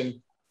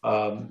explanation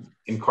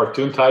in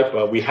cartoon type.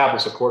 We have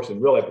this, of course,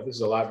 in real life, but this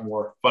is a lot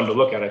more fun to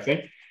look at, I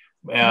think.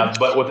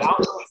 But without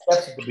those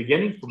steps at the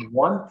beginning,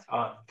 from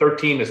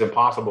 13 is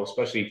impossible,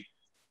 especially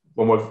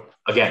when we're,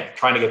 again,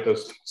 trying to get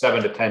those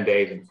 7 to 10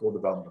 days in full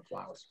development of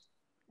flowers.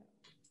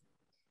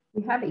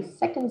 We have a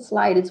second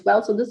slide as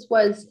well. So this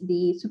was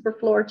the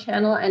Superflor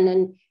channel, and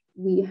then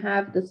we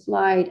have the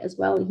slide as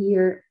well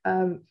here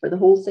for the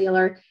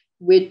wholesaler,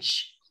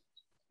 which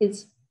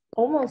is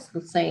almost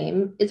the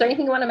same. Is there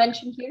anything you want to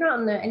mention here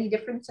on any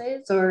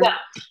differences? Or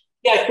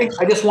yeah, I think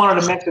I just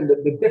wanted to mention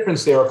that the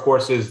difference there, of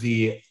course, is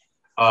the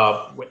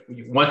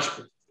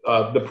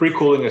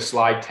pre-cooling is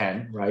slide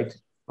 10, right?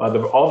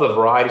 All the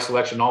variety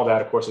selection, all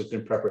that, of course, has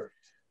been prepared.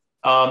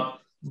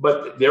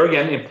 But there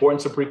again, the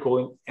importance of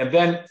pre-cooling. And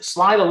then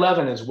slide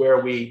 11 is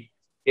where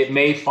it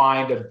may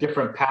find a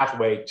different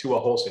pathway to a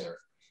wholesaler.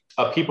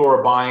 People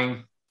are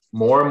buying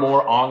more and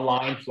more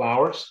online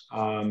flowers,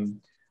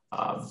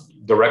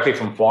 directly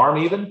from farm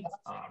even.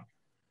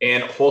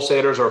 And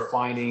wholesalers are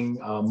finding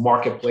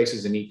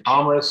marketplaces in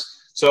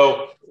e-commerce.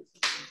 So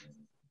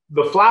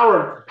the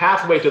flower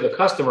pathway to the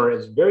customer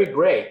is very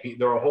great.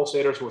 There are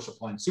wholesalers who are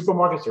supplying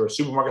supermarkets. There are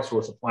supermarkets who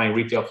are supplying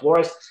retail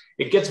florists.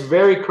 It gets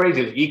very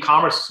crazy. The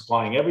e-commerce is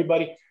supplying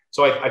everybody.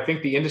 So I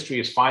think the industry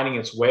is finding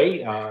its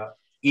way.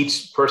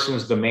 Each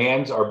person's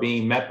demands are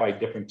being met by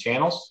different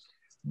channels.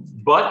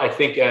 But I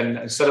think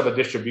instead of a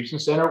distribution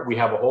center, we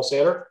have a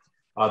wholesaler.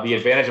 The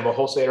advantage of a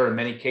wholesaler in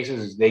many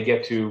cases is they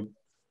get to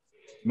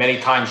many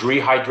times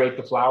rehydrate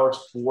the flowers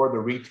for the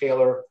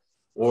retailer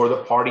or the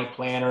party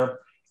planner.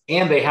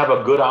 And they have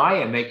a good eye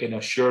and they can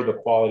assure the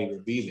quality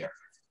will be there.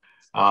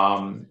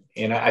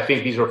 And I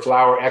think these are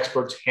flower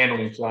experts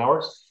handling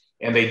flowers.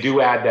 And they do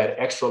add that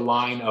extra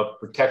line of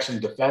protection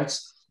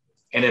defense.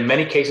 And in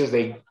many cases,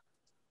 they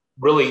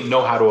really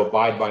know how to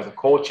abide by the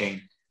cold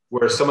chain,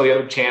 whereas some of the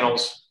other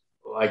channels,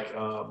 like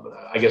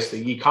I guess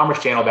the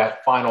e-commerce channel,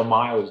 that final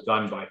mile is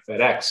done by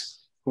FedEx,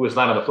 who is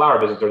not in the flower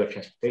business, they're the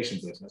transportation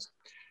business.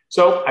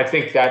 So I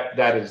think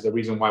that is the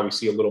reason why we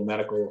see a little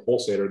medical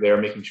wholesaler there,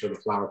 making sure the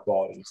flower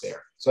quality is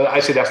there. So I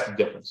say that's the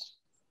difference.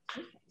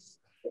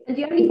 And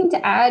do you have anything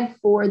to add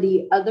for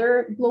the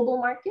other global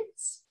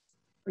markets,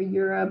 for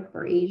Europe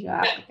or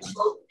Asia, Africa?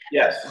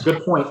 Yes,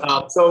 good point.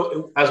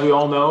 So as we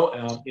all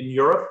know, in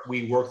Europe,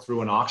 we work through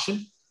an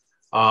auction,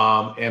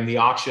 and the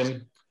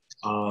auction,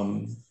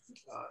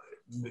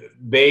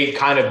 they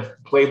kind of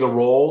play the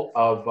role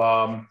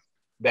of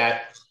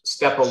that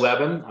step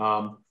 11.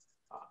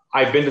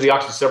 I've been to the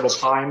auction several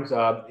times.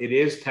 It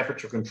is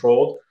temperature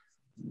controlled.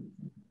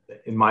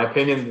 In my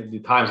opinion, the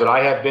times that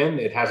I have been,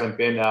 it hasn't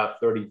been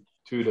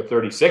 32 to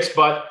 36,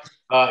 but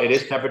it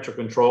is temperature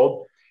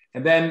controlled.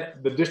 And then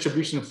the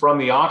distribution from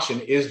the auction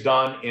is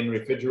done in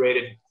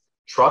refrigerated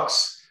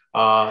trucks,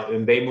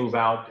 and they move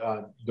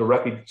out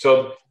directly.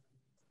 So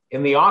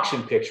in the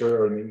auction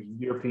picture, or in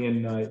the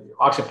European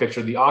auction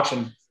picture, the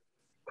auction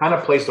kind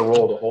of plays the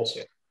role of the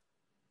wholesaler.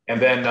 And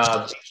then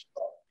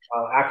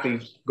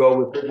actually go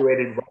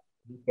refrigerated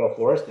retail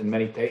florist in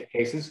many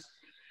cases.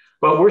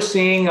 But we're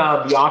seeing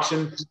the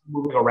auction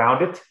moving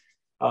around it.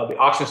 The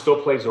auction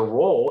still plays a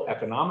role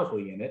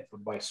economically in it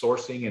by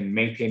sourcing and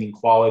maintaining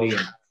quality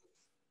and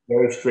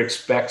very strict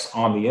specs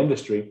on the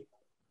industry.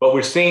 But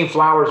we're seeing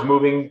flowers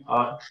moving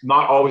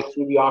not always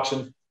through the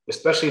auction,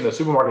 especially in the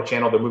supermarket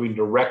channel. They're moving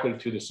directly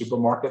to the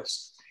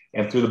supermarkets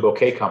and through the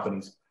bouquet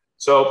companies.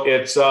 So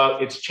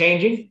it's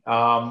changing.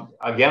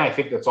 Again, I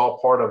think that's all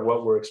part of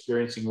what we're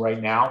experiencing right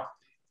now.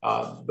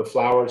 The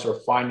flowers are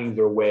finding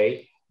their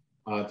way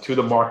to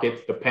the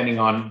market depending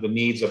on the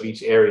needs of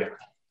each area.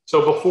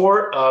 So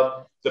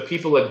before, the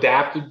people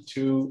adapted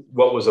to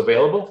what was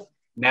available.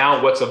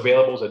 Now what's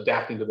available is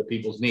adapting to the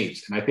people's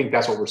needs. And I think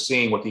that's what we're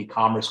seeing with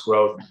e-commerce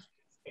growth.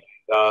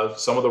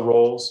 Some of the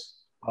roles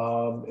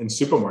in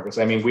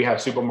supermarkets. I mean, we have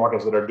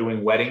supermarkets that are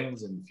doing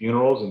weddings and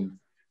funerals. And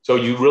so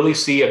you really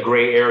see a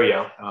gray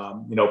area,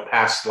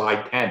 past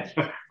slide 10,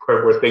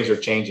 where things are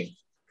changing.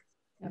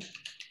 Yep,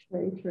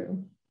 very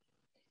true.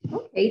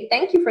 Okay,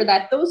 thank you for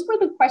that. Those were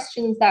the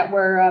questions that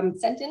were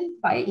sent in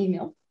via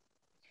email.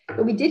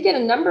 But we did get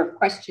a number of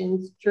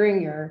questions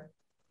during your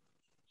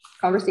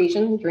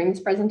conversation, during this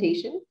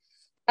presentation.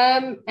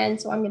 And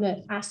so I'm going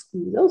to ask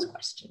you those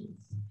questions.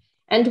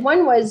 And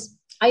one was,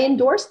 I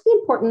endorse the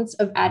importance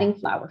of adding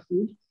flower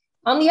food.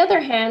 On the other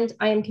hand,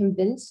 I am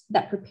convinced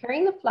that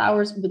preparing the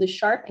flowers with a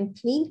sharp and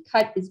clean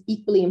cut is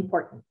equally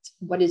important.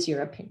 What is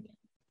your opinion?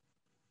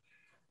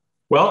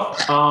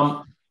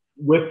 Well,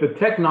 with the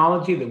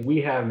technology that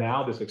we have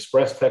now, this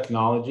express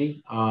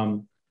technology,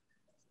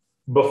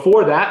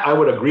 before that, I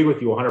would agree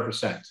with you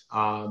 100%.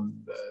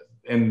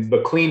 And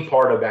the clean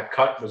part of that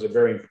cut was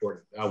very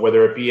important,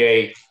 whether it be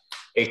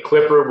a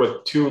clipper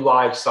with 2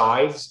 live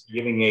sides,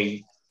 giving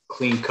a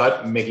clean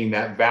cut, and making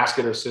that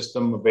vascular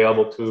system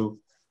available to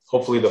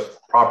hopefully the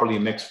properly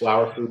mixed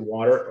flower food,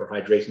 water, or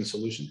hydration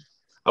solution.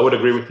 I would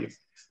agree with you.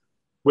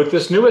 With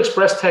this new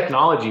express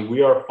technology,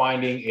 we are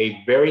finding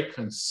a very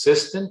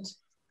consistent,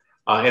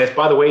 and it's,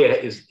 by the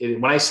way,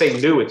 when I say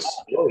new, it's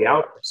really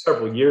out for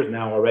several years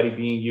now, already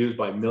being used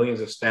by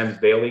millions of stems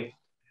daily.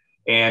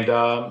 And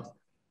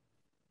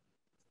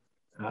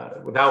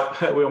we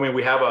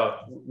have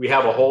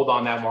a hold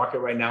on that market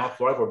right now at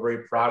FloraLife. We're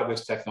very proud of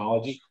this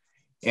technology.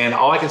 And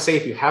all I can say,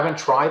 if you haven't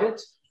tried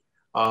it,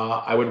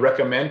 I would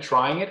recommend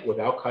trying it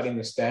without cutting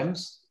the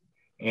stems,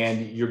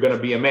 and you're going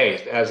to be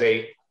amazed. As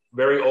a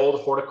very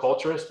old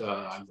horticulturist,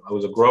 I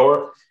was a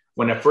grower.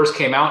 When it first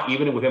came out,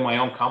 even within my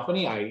own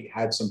company, I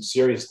had some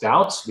serious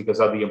doubts because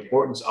of the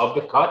importance of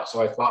the cut.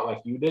 So I thought like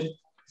you did,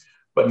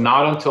 but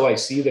not until I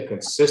see the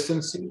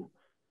consistency,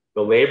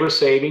 the labor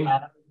saving,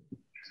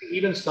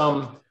 even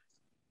some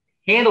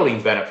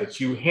handling benefits.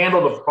 You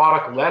handle the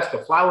product less. The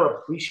flower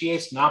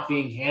appreciates not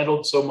being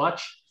handled so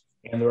much,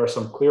 and there are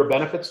some clear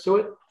benefits to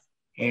it.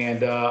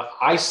 And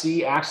I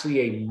see actually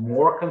a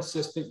more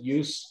consistent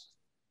use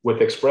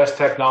with express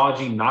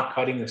technology, not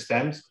cutting the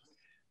stems,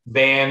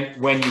 than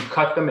when you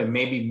cut them and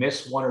maybe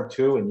miss one or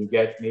two and you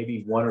get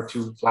maybe one or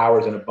two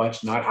flowers in a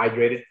bunch not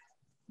hydrated.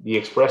 The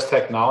express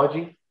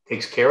technology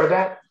takes care of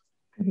that.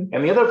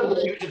 And the other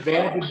huge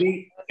advantage would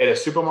be at a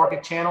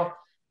supermarket channel,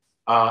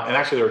 and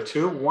actually there are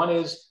two. One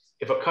is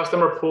if a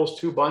customer pulls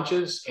two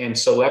bunches and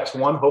selects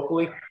one,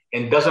 hopefully,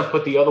 and doesn't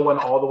put the other one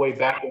all the way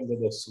back into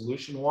the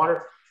solution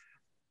water,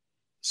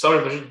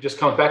 somebody just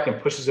comes back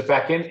and pushes it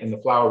back in and the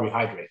flower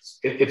rehydrates.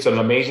 It's an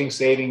amazing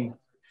saving.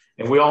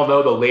 And we all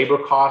know the labor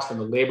cost and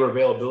the labor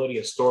availability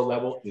at store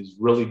level is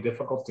really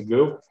difficult to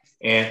do.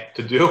 And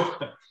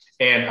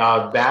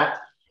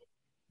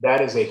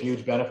that is a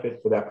huge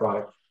benefit for that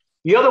product.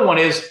 The other one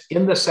is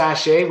in the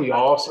sachet, we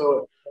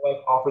also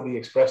offer the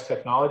express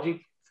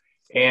technology.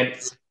 And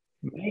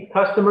many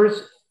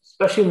customers,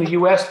 especially in the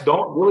US,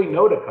 don't really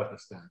know to cut the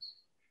stems.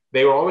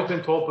 They were always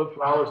been told put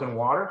flowers in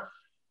water.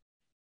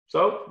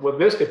 So with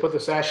this, they put the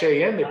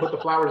sachet in, they put the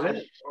flowers in,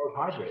 flowers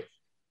hydrate.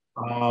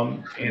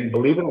 And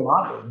believe it or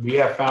not, we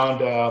have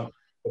found that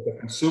the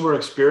consumer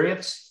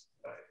experience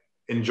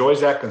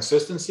enjoys that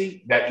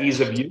consistency, that ease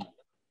of use,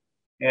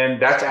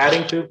 and that's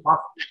adding to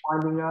possibly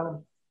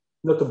finding,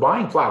 to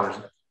buying flowers,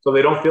 so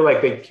they don't feel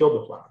like they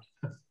killed the flowers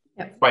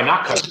by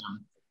not cutting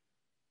them.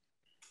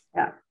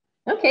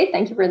 Yeah. Okay.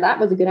 Thank you for that.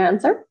 Was a good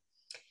answer.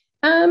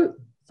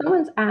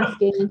 Someone's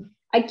asking,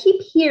 I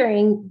keep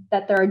hearing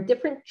that there are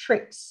different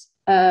tricks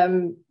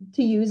to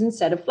use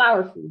instead of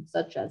flower food,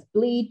 such as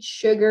bleach,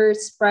 sugar,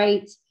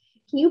 Sprite.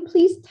 Can you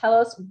please tell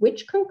us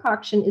which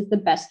concoction is the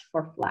best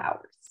for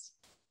flowers?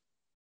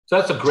 So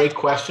that's a great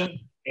question.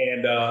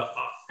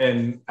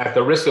 And at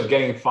the risk of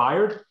getting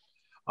fired,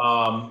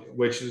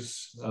 which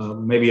is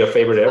maybe a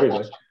favorite to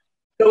everybody.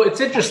 So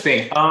it's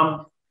interesting.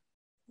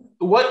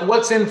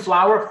 What's in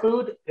flower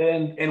food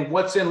and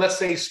what's in, let's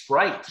say,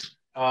 Sprite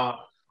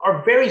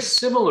are very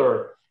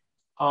similar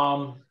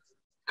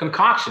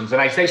concoctions.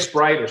 And I say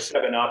Sprite or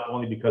 7-Up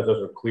only because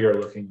those are clear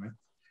looking, right?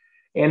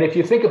 And if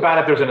you think about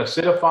it, there's an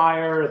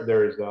acidifier,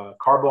 there's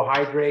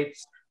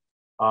carbohydrates.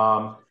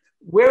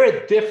 Where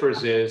it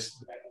differs is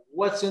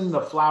what's in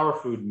the flower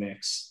food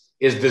mix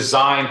is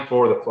designed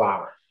for the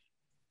flower.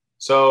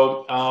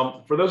 So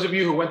for those of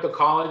you who went to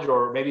college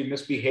or maybe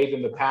misbehaved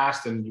in the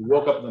past and you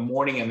woke up in the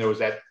morning and there was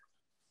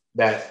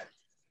that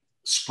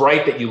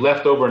Sprite that you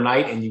left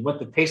overnight and you went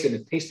to taste it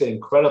and it tasted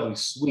incredibly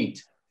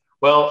sweet.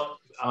 Well,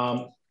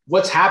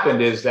 what's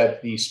happened is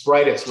that the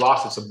Sprite has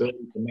lost its ability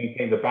to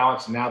maintain the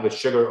balance. And now the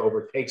sugar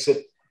overtakes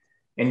it.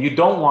 And you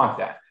don't want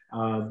that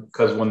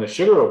because when the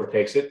sugar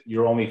overtakes it,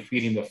 you're only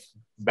feeding the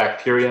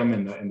bacterium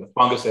and the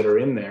fungus that are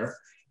in there.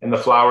 And the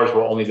flowers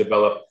will only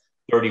develop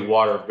dirty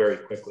water very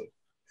quickly.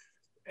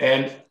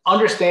 And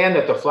understand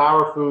that the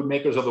flower food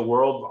makers of the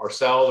world,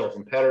 ourselves, our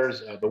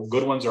competitors, the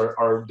good ones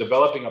are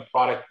developing a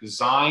product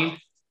designed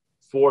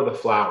for the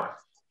flower.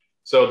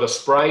 So the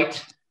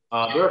Sprite,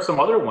 there are some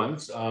other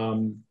ones.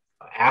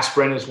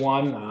 Aspirin is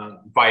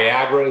one,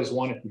 Viagra is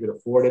one if you could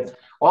afford it.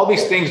 All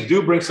these things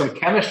do bring some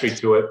chemistry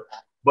to it,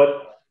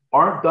 but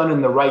aren't done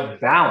in the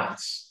right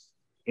balance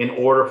in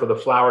order for the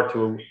flower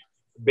to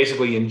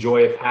basically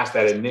enjoy it past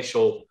that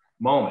initial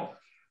moment.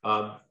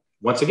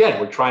 Once again,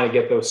 we're trying to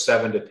get those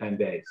 7 to 10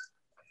 days.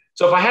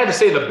 So if I had to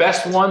say the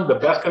best one, the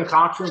best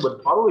concoction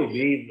would probably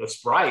be the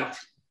Sprite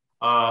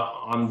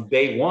on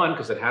day one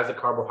because it has the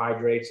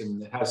carbohydrates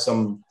and it has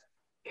some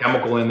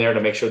chemical in there to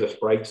make sure the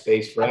Sprite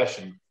stays fresh.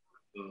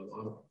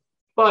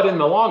 But in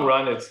the long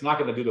run, it's not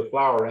going to do the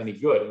flower any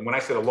good. And when I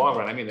say the long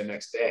run, I mean the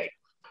next day.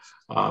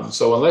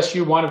 So unless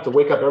you wanted to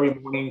wake up every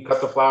morning,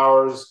 cut the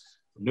flowers,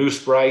 new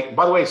Sprite. And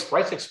by the way,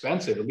 Sprite's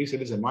expensive. At least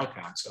it is in my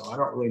town. So I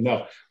don't really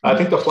know. I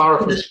think the flower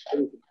food is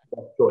the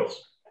best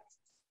choice.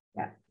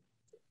 Yeah,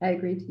 I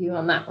agree with you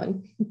on that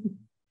one.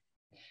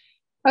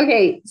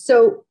 Okay,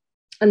 so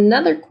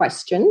another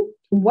question.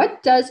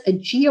 What does a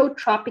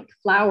geotropic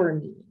flower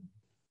mean?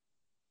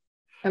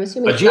 I'm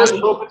assuming it's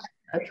geotropic.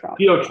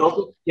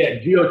 Geotropic, yeah,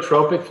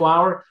 geotropic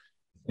flower.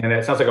 And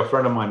it sounds like a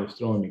friend of mine is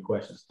throwing me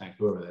questions. Thank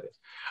whoever that is.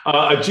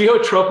 A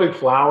geotropic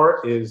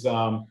flower is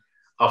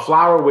a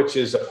flower which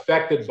is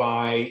affected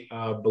by,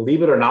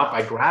 believe it or not,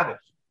 by gravity.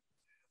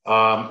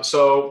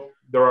 So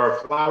there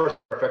are flowers that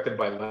are affected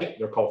by light.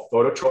 They're called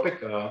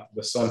phototropic.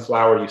 The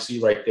sunflower you see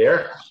right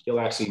there, he'll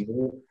actually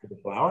move to the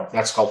flower.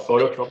 That's called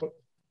phototropic.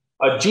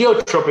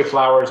 Geotropic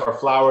flowers are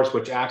flowers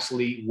which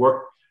actually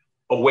work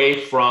away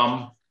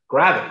from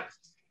gravity.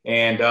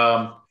 And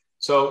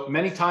so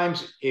many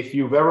times, if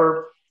you've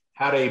ever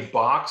had a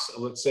box,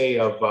 let's say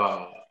of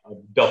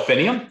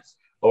delphinium,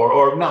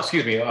 or no,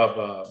 excuse me,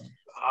 of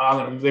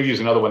I'm going to use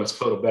another one that's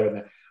a little better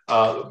than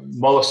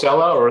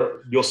Mollicella,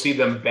 or you'll see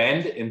them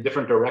bend in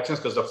different directions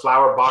because the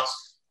flower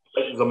box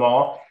places them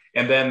all,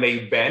 and then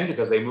they bend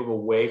because they move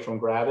away from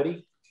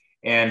gravity.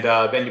 And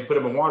then you put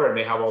them in water and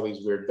they have all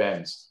these weird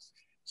bends.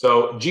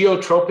 So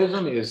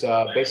geotropism is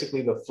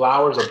basically the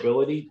flower's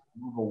ability to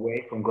move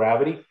away from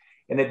gravity.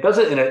 And it does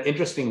it in an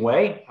interesting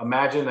way.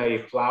 Imagine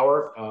a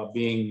flower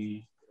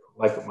being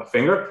like a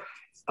finger,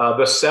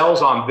 the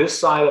cells on this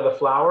side of the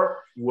flower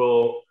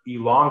will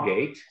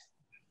elongate,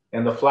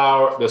 and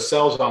the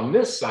cells on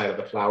this side of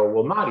the flower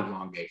will not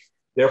elongate,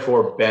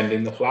 therefore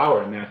bending the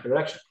flower in that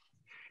direction.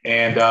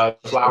 And the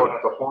flower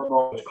has a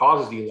hormone which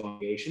causes the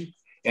elongation,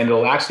 and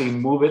it'll actually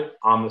move it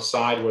on the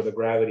side where the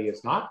gravity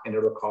is not, and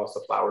it'll cause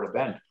the flower to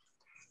bend.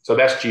 So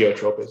that's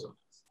geotropism.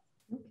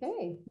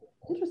 Okay,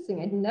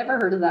 interesting. I'd never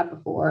heard of that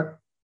before.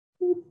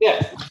 Yeah,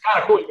 it's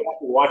kind of cool. You have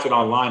to watch it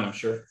online, I'm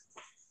sure.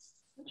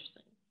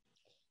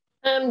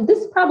 Interesting. This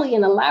is probably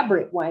an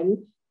elaborate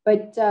one,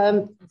 but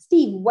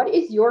Steve, what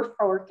is your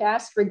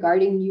forecast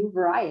regarding new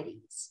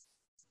varieties?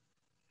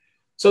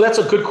 So that's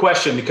a good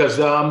question, because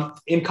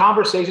in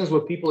conversations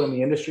with people in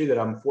the industry that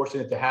I'm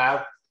fortunate to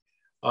have,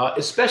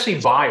 especially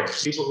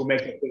buyers, people who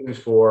make decisions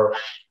for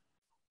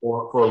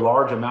a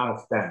large amount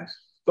of spends,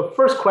 the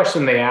first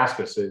question they ask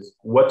us is,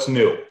 what's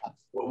new?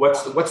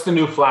 What's the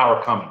new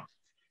flower coming?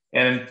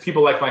 And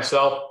people like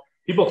myself,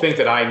 people think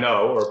that I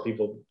know, or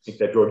people think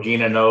that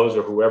Georgina knows,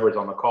 or whoever's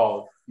on the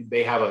call,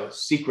 they have a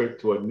secret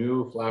to a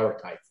new flower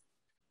type,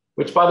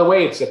 which, by the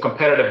way, it's a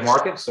competitive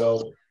market.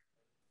 So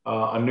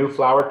a new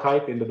flower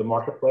type into the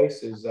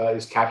marketplace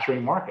is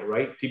capturing market,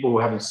 right? People who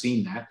haven't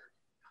seen that.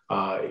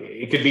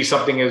 It could be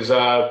something as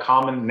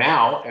common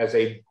now as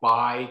a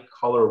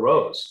bicolor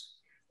rose,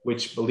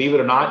 which, believe it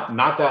or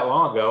not that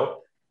long ago,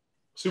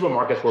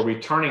 supermarkets were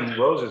returning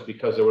roses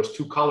because there was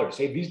two colors.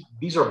 Hey,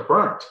 these are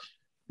burnt.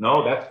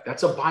 No,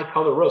 that's a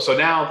bicolor rose. So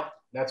now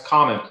that's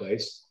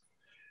commonplace.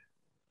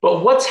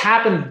 But what's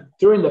happened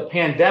during the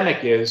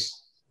pandemic is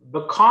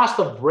the cost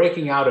of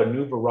breaking out a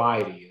new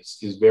variety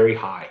is very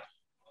high.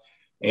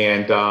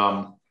 And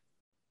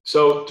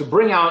so to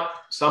bring out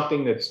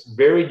something that's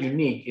very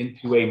unique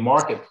into a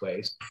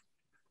marketplace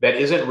that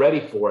isn't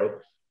ready for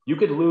it, you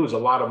could lose a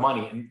lot of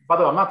money. And by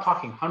the way, I'm not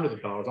talking hundreds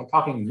of dollars, I'm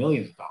talking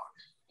millions of dollars.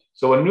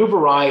 So a new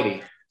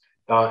variety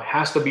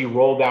has to be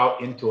rolled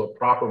out into a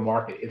proper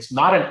market. It's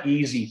not an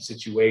easy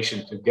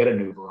situation to get a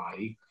new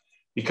variety,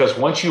 because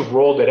once you've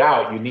rolled it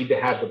out, you need to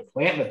have the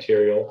plant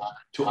material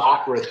to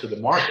offer it to the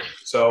market.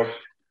 So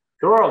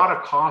there are a lot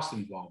of costs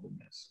involved in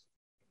this.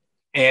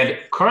 And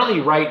currently,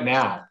 right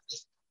now,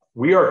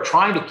 we are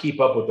trying to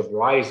keep up with the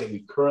varieties that we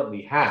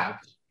currently have,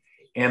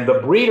 and the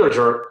breeders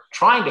are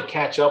trying to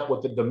catch up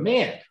with the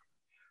demand.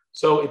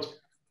 So it's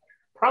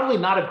probably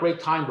not a great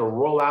time to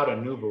roll out a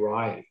new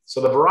variety.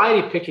 So the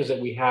variety pictures that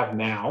we have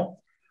now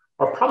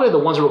are probably the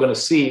ones that we're going to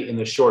see in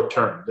the short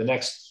term, the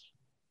next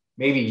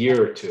maybe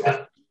year or two.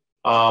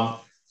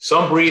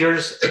 Some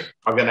breeders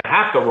are going to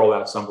have to roll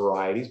out some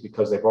varieties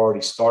because they've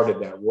already started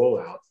that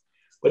rollout.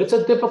 But it's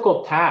a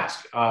difficult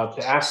task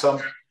to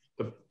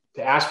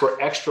ask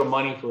for extra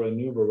money for a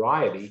new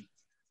variety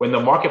when the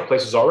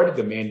marketplace is already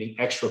demanding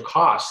extra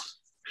costs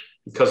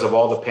because of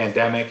all the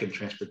pandemic and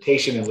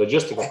transportation and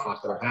logistical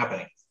costs that are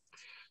happening.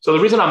 So the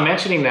reason I'm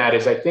mentioning that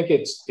is I think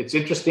it's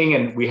interesting,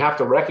 and we have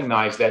to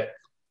recognize that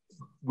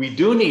we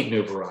do need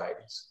new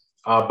varieties.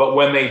 But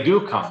when they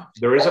do come,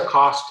 there is a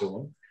cost to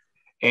them.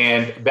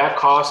 And that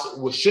cost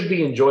should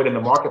be enjoyed in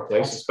the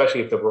marketplace,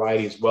 especially if the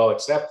variety is well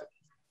accepted.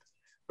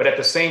 But at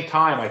the same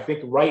time, I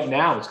think right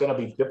now it's going to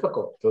be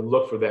difficult to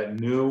look for that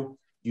new,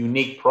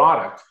 unique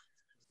product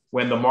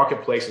when the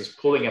marketplace is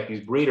pulling at these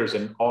breeders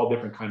in all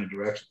different kind of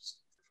directions.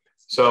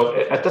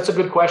 So that's a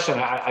good question.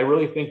 I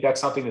really think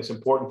that's something that's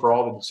important for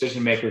all the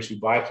decision makers who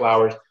buy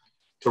flowers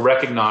to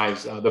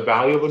recognize the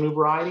value of a new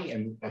variety.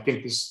 And I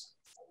think this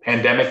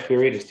pandemic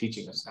period is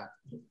teaching us that.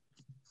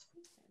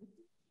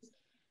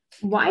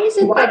 Why is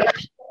it that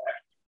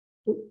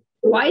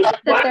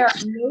there are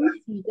no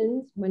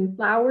seasons when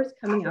flowers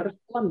coming out of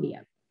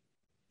Colombia?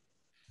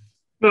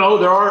 No,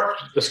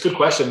 that's a good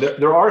question.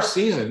 There are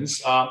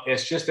seasons.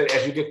 It's just that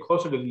as you get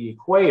closer to the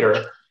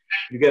equator,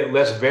 you get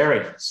less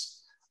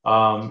variance.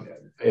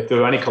 If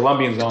there are any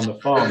Colombians on the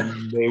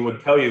phone, they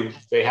would tell you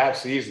they have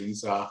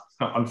seasons.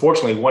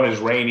 Unfortunately, one is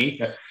rainy,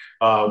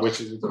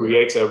 which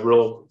creates a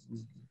real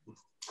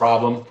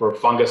problem for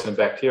fungus and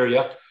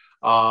bacteria.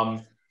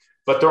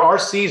 But there are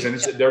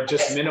seasons. They're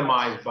just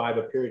minimized by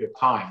the period of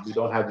time. We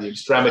don't have the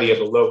extremity of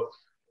the low.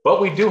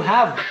 But we do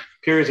have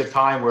periods of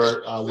time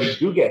where we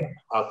do get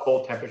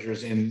cold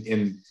temperatures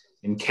in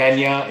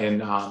Kenya,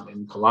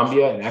 in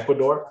Colombia, in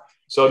Ecuador.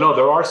 So no,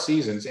 there are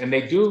seasons, and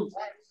they do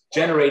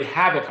generate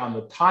havoc on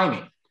the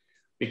timing,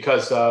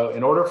 because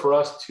in order for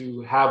us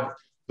to have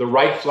the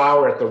right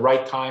flower at the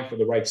right time for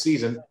the right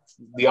season,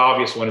 the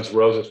obvious one is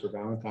roses for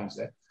Valentine's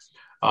Day.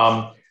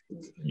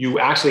 You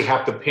actually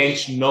have to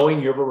pinch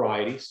knowing your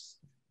varieties,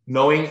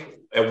 knowing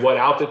at what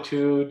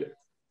altitude,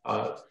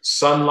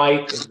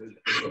 sunlight.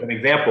 An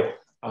example,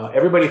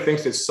 everybody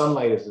thinks that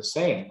sunlight is the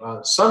same.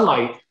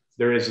 Sunlight,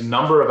 there is a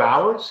number of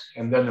hours,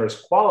 and then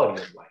there's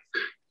quality of light.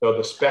 So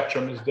the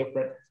spectrum is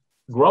different.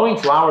 Growing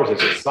flowers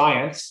is a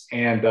science,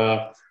 and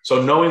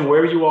so knowing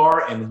where you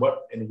are and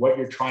what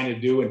you're trying to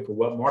do and for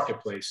what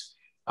marketplace.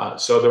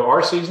 So there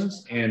are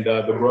seasons, and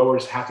the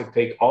growers have to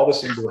take all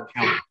this into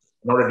account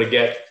in order to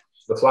get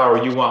the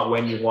flower you want,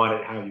 when you want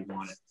it, how you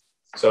want it.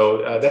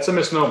 So that's a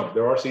misnomer.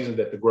 There are seasons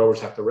that the growers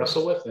have to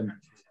wrestle with, and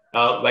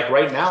Like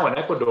right now in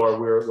Ecuador,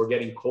 we're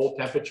getting cold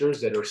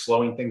temperatures that are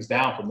slowing things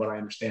down, from what I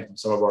understand from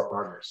some of our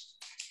partners.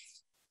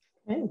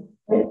 Okay.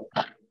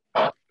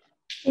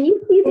 Can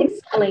you please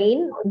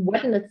explain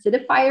what an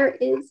acidifier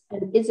is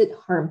and is it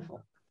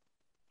harmful?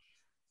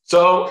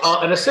 So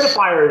an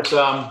acidifier is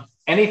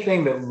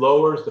anything that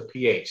lowers the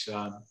pH.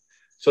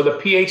 So the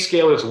pH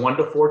scale is 1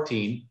 to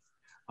 14,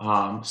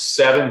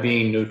 7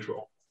 being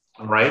neutral.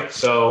 All right.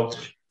 So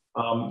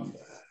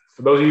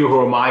for those of you who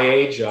are my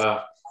age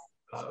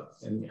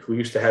and who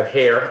used to have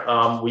hair,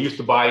 we used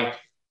to buy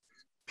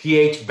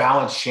pH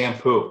balanced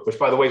shampoo, which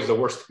by the way is the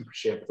worst thing for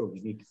shampoo.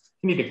 You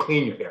need to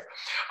clean your hair.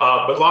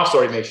 But long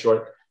story made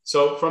short.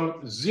 So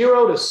from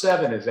 0 to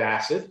 7 is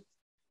acid,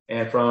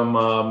 and from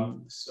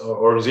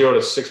or 0 to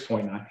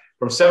 6.9.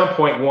 From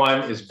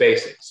 7.1 is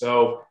basic.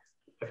 So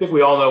I think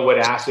we all know what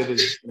acid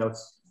is. You know,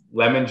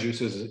 lemon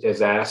juice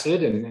is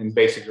acid, and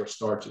basic are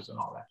starches and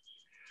all that.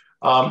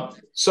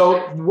 So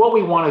what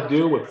we want to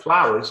do with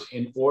flowers,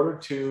 in order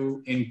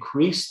to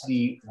increase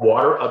the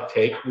water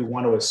uptake, we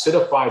want to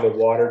acidify the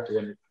water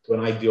to an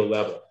ideal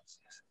level.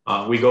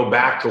 We go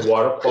back to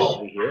water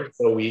quality here.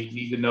 So we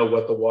need to know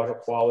what the water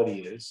quality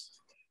is.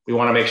 We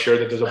want to make sure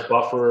that there's a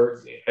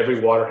buffer. Every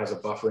water has a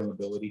buffering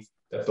ability,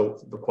 that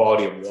the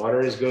quality of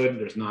water is good.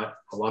 There's not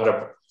a lot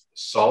of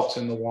salts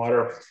in the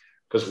water,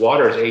 because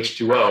water is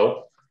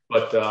H2O,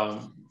 but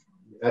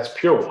that's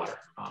pure water.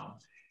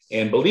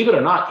 And believe it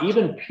or not,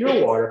 even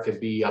pure water could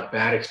be a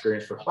bad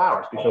experience for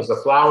flowers, because the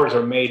flowers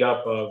are made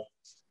up of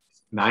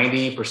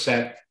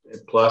 90%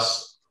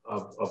 plus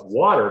of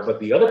water, but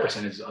the other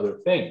percentage is other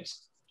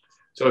things.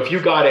 So if you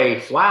got a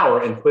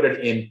flower and put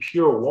it in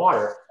pure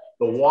water,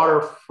 the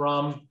water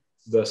from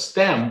the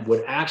stem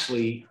would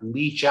actually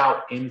leach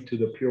out into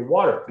the pure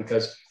water,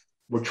 because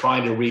we're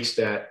trying to reach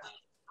that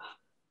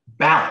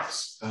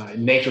balance.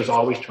 Nature's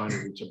always trying to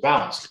reach a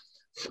balance.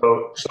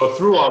 So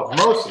through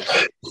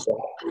osmosis, the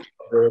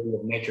ability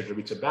of nature to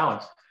reach a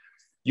balance,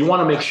 you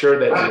want to make sure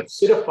that you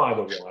acidify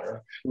the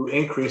water to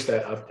increase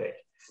that uptake.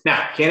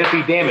 Now, can it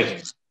be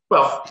damaging?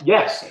 Well,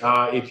 yes.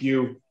 If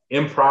you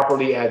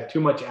improperly add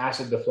too much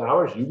acid to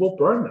flowers, you will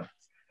burn them.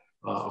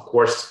 Of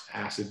course,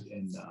 acid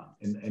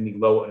in any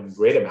low and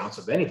great amounts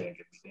of anything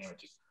can be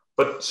damaging,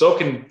 but so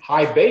can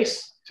high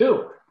base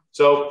too.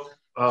 So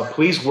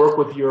please work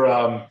with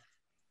your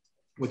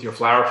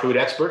flower food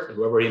expert,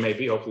 whoever he may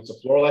be. Hopefully, it's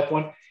a FloraLife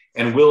one,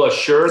 and we'll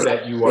assure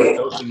that you are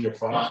dosing your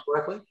products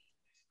correctly,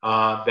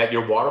 that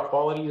your water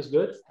quality is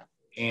good,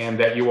 and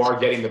that you are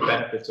getting the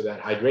benefits of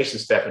that hydration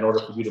step in order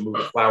for you to move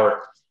the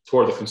flower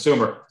toward the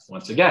consumer.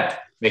 Once again,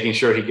 making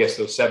sure he gets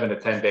those 7 to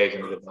 10 days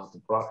in the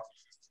developing product.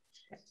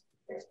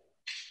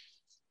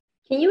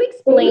 Can you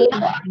explain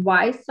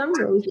why some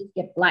roses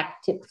get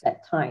black tips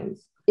at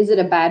times? Is it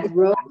a bad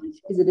rose?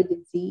 Is it a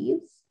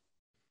disease?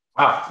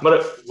 Wow, what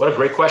a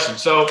great question.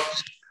 So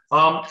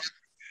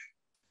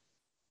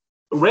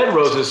red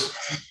roses,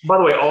 by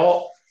the way,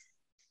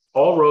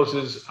 all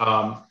roses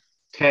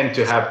tend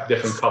to have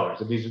different colors.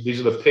 These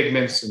are the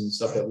pigments and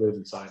stuff that lives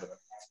inside of it.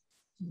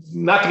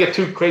 Not to get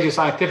too crazy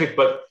scientific,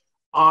 but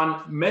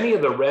on many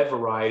of the red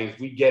varieties,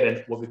 we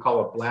get what we call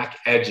a black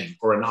edging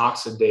or an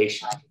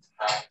oxidation.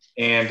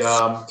 And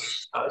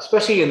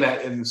especially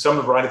in some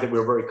of the varieties that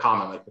were very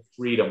common, like the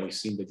Freedom, we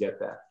seem to get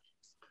that.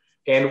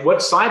 And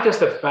what scientists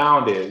have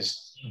found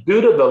is,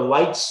 due to the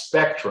light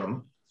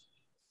spectrum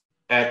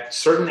at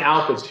certain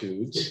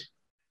altitudes,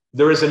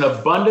 there is an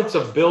abundance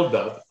of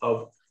buildup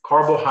of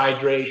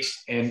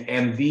carbohydrates,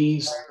 and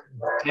these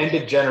tend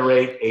to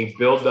generate a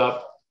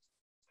buildup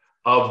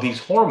of these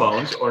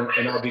hormones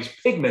and of these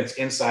pigments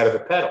inside of the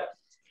petal.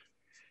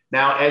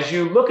 Now, as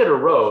you look at a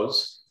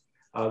rose,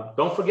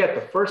 don't forget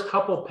the first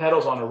couple of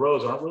petals on a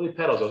rose aren't really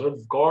petals. Those are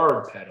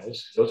guard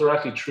petals. Those are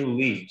actually true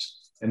leaves.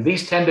 And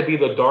these tend to be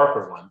the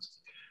darker ones.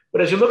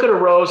 But as you look at a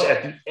rose,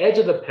 at the edge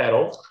of the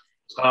petal,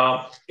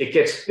 it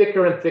gets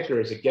thicker and thicker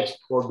as it gets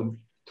toward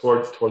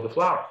the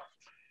flower.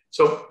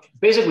 So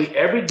basically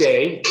every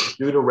day,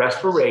 due to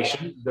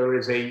respiration, there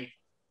is a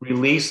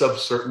release of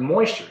certain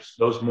moistures.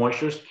 Those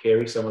moistures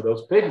carry some of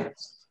those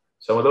pigments.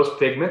 Some of those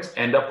pigments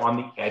end up on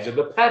the edge of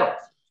the petal.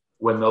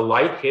 When the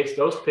light hits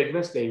those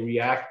pigments, they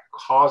react,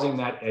 causing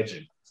that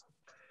edging.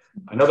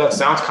 I know that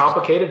sounds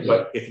complicated,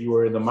 but if you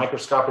were in the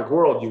microscopic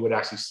world, you would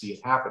actually see it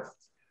happen.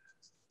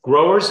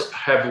 Growers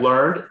have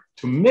learned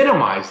to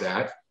minimize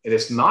that, and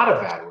it's not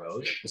a bad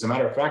rose. As a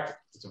matter of fact,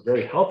 it's a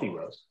very healthy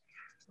rose,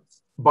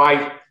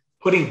 by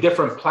putting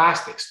different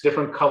plastics,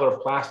 different color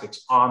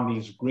plastics on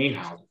these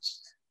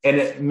greenhouses. And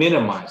it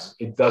minimizes.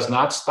 It does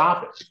not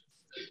stop it.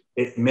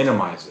 It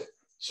minimizes it.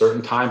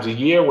 Certain times a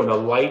year, when the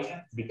light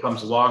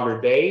becomes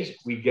longer days,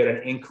 we get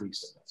an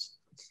increase in this.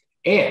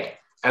 And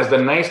as the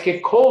nights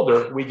get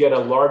colder, we get a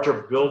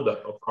larger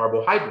buildup of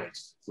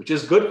carbohydrates, which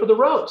is good for the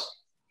rose.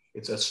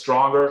 It's a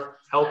stronger,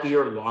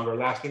 healthier, longer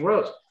lasting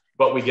rose.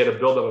 But we get a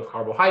buildup of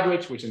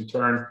carbohydrates, which in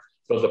turn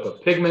build up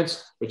of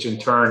pigments, which in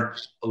turn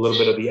a little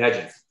bit of the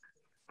edging.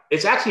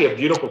 It's actually a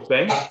beautiful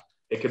thing.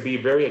 It could be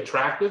very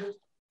attractive.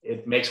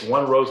 It makes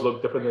one rose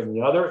look different than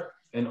the other.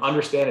 And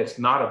understand it's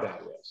not a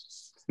bad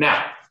rose.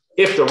 Now,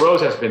 If the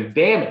rose has been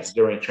damaged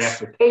during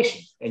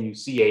transportation and you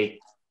see a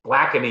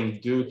blackening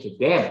due to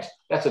damage,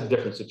 that's a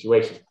different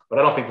situation. But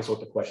I don't think that's what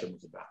the question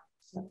was about.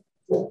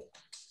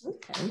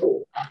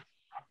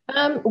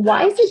 Okay.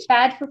 Why is it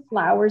bad for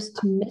flowers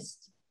to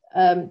mist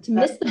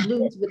the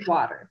blooms with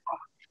water?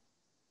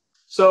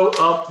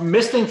 So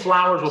misting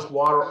flowers with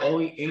water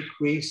only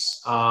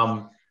increase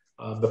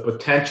the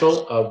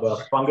potential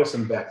of fungus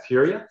and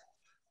bacteria.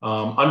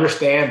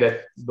 Understand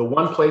that the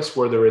one place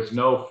where there is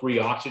no free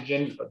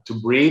oxygen to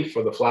breathe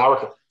for the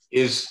flower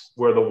is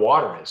where the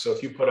water is. So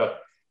if you put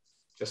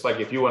just like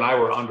if you and I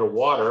were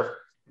underwater,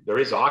 there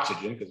is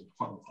oxygen because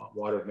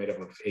water is made up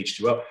of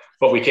H2O,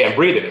 but we can't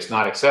breathe it. It's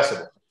not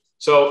accessible.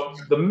 So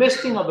the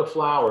misting of the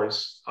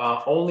flowers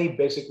only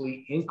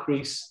basically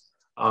increase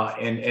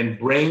and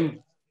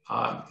bring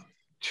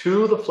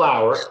to the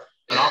flower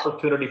an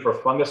opportunity for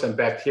fungus and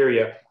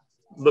bacteria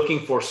looking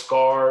for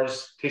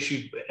scars,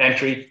 tissue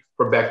entry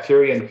for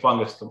bacteria and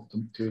fungus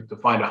to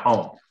find a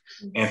home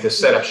and to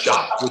set up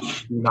shop,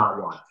 which you do not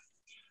want.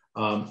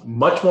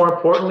 Much more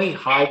importantly,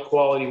 high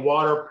quality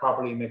water,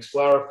 properly mixed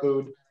flower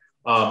food,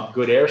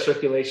 good air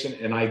circulation,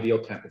 and ideal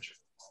temperature.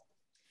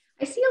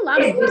 I see a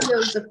lot of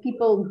videos of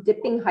people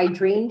dipping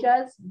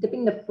hydrangeas,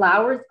 dipping the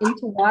flowers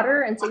into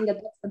water and saying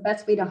that that's the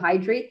best way to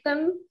hydrate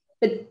them.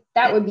 But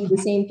that would be the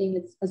same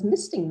thing as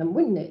misting them,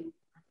 wouldn't it?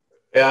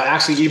 Yeah,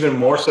 actually even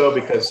more so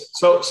because,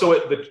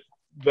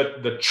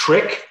 the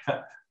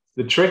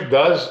trick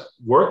does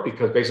work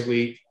because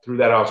basically through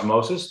that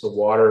osmosis, the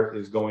water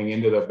is going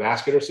into the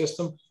vascular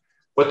system.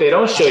 What they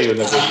don't show you in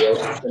the video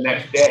is the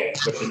next day,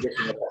 the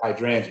condition of the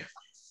hydrangea.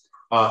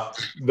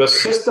 The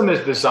system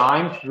is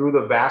designed through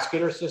the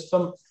vascular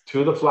system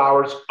to the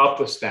flowers up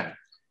the stem.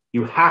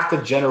 You have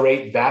to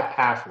generate that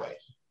pathway.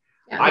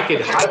 Yeah. I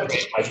could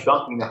hydrate by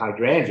dumping the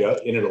hydrangea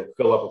and it'll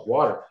fill up with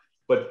water,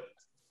 but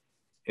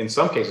in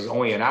some cases,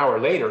 only an hour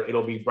later,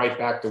 it'll be right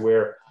back to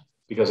where,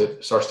 because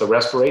it starts to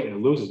respirate and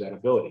it loses that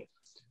ability.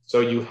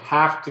 So you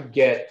have to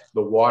get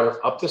the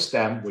water up the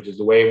stem, which is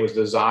the way it was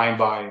designed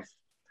by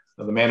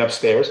the man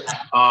upstairs.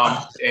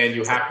 And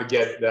you have to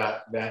get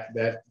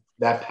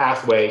that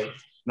pathway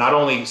not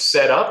only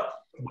set up,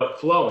 but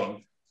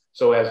flowing.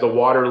 So as the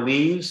water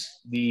leaves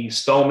the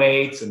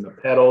stomates and the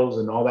petals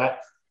and all that,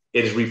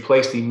 it is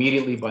replaced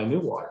immediately by new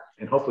water.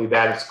 And hopefully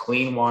that is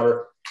clean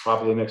water,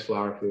 properly mixed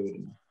flower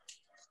food.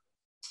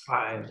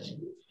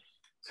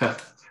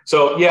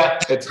 So yeah,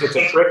 it's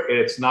a trick.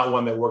 It's not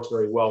one that works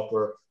very well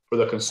for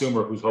the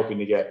consumer who's hoping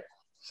to get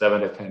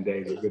 7 to 10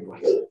 days of good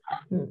life.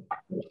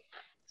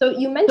 So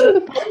you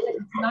mentioned before that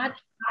it's not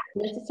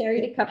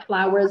necessary to cut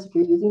flowers if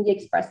you're using the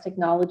express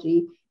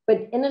technology,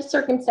 but in a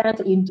circumstance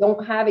that you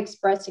don't have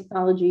express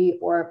technology,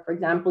 or for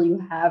example, you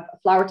have a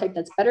flower type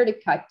that's better to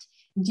cut,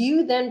 do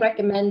you then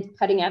recommend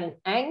cutting at an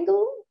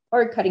angle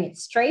or cutting it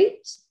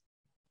straight?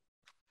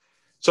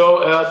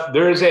 So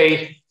there is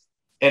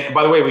and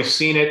by the way, we've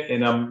seen it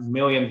in a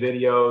million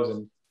videos.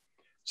 And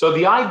so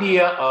the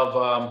idea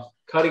of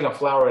cutting a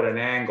flower at an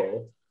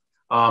angle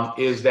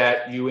is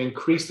that you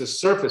increase the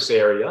surface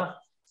area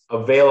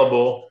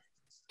available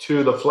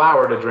to the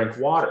flower to drink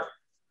water.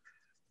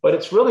 But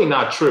it's really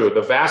not true.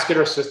 The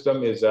vascular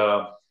system is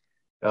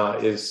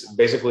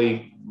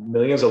basically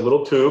millions of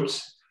little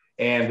tubes,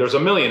 and there's a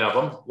million of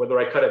them. Whether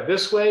I cut it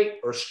this way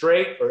or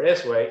straight or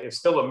this way, it's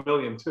still a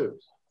million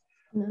tubes.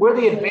 Where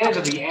the advantage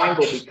of the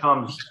angle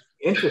becomes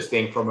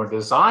interesting from a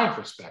design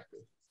perspective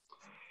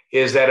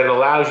is that it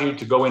allows you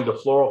to go into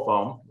floral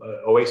foam,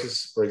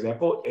 Oasis, for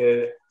example,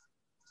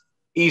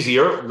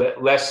 easier,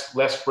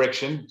 less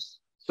friction.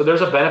 So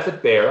there's a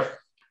benefit there.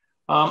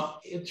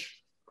 It's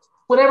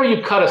whenever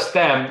you cut a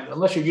stem,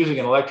 unless you're using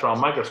an electron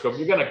microscope,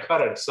 you're going to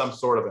cut it at some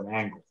sort of an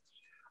angle.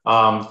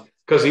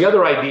 Because the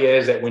other idea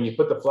is that when you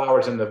put the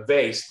flowers in the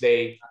vase,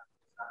 they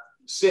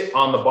sit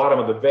on the bottom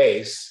of the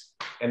vase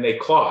and they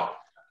clog.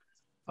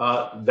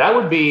 That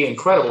would be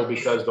incredible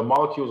because the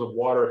molecules of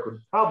water could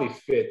probably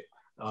fit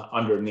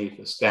underneath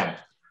the stem.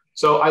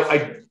 So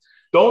I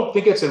don't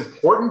think it's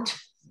important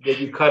that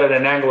you cut at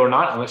an angle or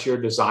not, unless you're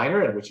a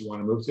designer and which you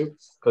want to move to,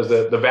 because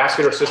the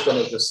vascular system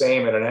is the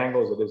same at an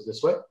angle as it is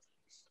this way.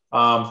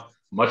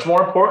 Much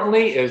more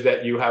importantly is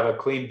that you have a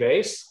clean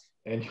base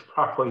and you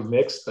properly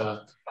mixed.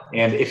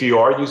 And if you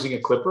are using a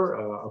clipper,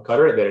 a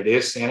cutter, that it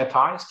is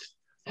sanitized,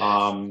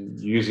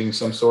 using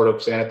some sort of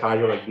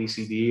sanitizer like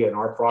DCD and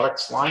our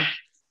products line.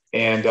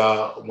 And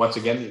once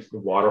again, the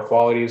water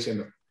quality is in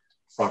the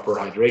proper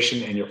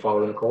hydration and you're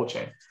following the cold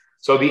chain.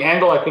 So the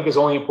angle, I think, is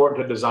only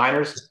important to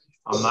designers.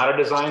 I'm not a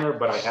designer,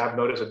 but I have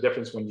noticed a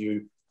difference when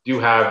you do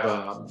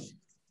have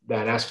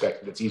that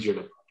aspect that's easier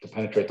to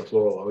penetrate the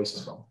floral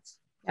Oasis foam.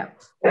 Yeah.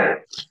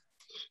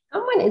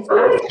 Someone is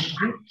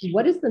asking,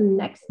 what is the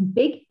next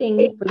big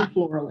thing for the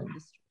floral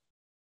industry?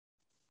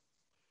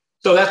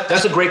 So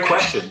that's a great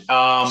question.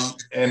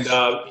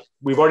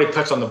 We've already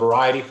touched on the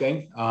variety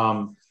thing.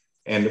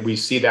 And we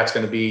see that's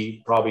going to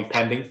be probably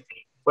pending.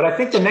 But I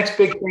think the next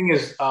big thing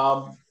is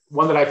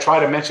one that I try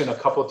to mention a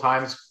couple of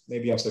times,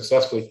 maybe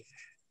unsuccessfully,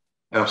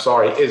 and I'm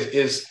sorry,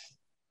 is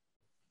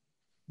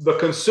the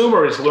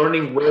consumer is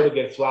learning where to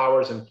get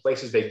flowers in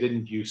places they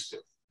didn't used to.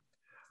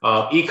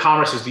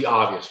 E-commerce is the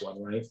obvious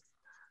one, right?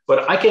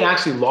 But I can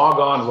actually log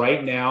on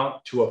right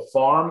now to a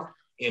farm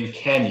in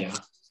Kenya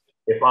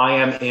if I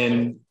am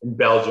in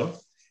Belgium,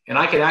 and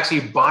I can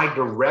actually buy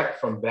direct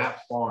from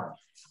that farm.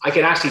 I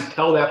can actually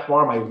tell that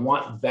farm I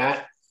want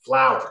that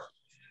flower.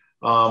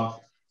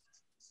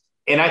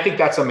 And I think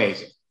that's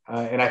amazing.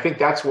 And I think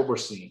that's what we're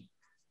seeing.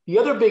 The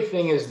other big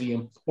thing is the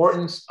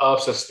importance of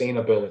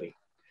sustainability.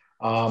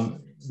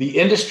 The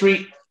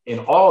industry in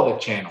all the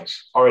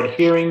channels are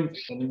adhering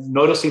and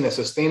noticing that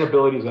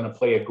sustainability is going to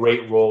play a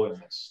great role in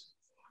this.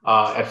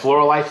 At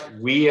FloraLife,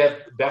 we have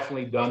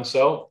definitely done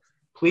so.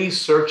 Please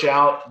search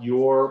out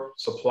your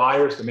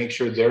suppliers to make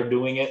sure they're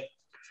doing it.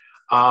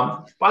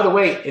 By the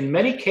way, in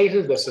many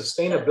cases, the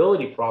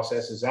sustainability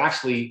process is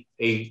actually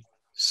a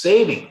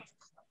saving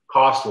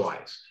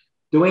cost-wise.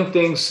 Doing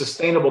things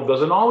sustainable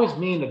doesn't always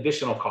mean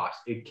additional cost.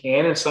 It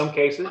can in some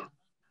cases,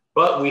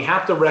 but we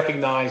have to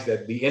recognize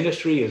that the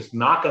industry is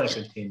not going to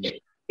continue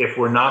if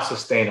we're not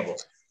sustainable.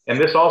 And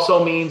this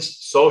also means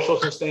social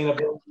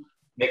sustainability,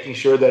 making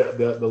sure that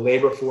the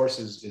labor force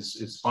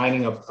is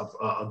finding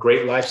a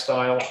great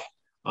lifestyle.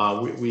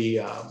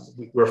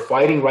 We're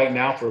fighting right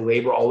now for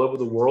labor all over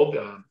the world.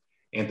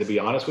 And to be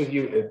honest with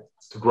you,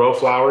 to grow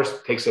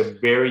flowers takes a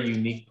very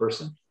unique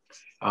person.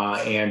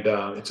 And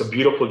it's a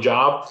beautiful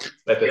job.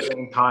 But at the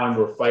same time,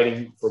 we're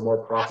fighting for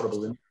more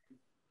profitable income.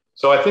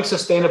 So I think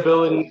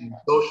sustainability and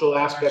social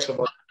aspects of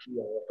our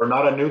are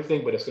not a new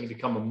thing, but it's going to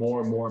become a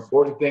more and more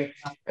important thing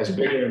as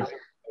bigger and bigger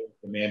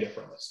demand it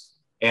from us.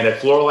 And at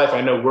FloraLife,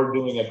 I know we're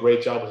doing a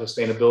great job with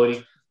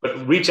sustainability,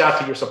 but reach out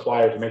to your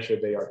suppliers to make sure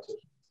they are too.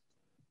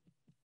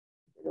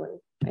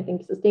 I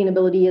think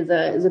sustainability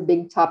is a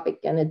big topic,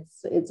 and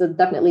it's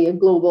definitely a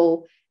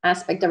global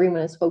aspect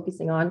everyone is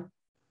focusing on.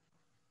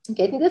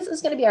 Okay, I think this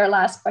is going to be our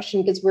last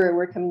question because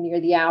we're coming near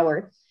the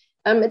hour.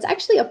 It's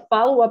actually a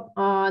follow-up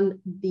on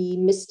the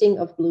misting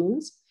of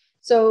blooms.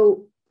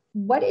 So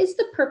what is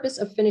the purpose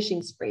of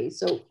finishing sprays?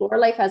 So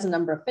FloraLife has a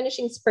number of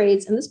finishing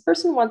sprays, and this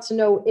person wants to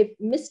know if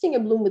misting a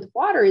bloom with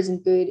water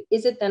isn't good,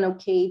 is it then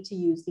okay to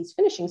use these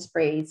finishing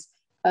sprays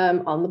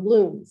on the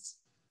blooms?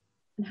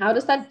 And how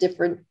does that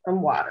differ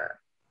from water?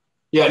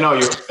 Yeah, no,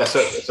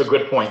 that's a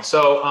good point.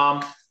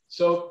 So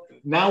so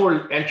now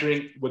we're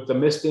entering with the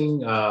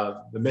misting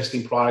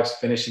products,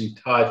 finishing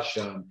touch.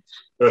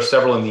 There are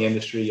several in the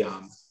industry.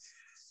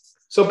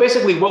 So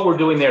basically what we're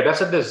doing there,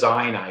 that's a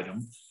design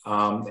item.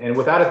 And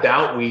without a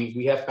doubt,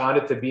 we have found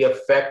it to be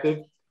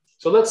effective.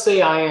 So let's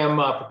say I am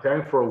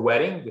preparing for a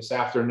wedding this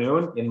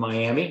afternoon in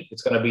Miami.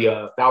 It's going to be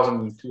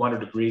 1,200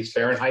 degrees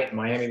Fahrenheit in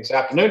Miami this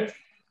afternoon.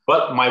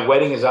 But my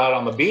wedding is out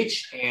on the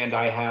beach, and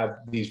I have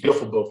these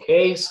beautiful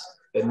bouquets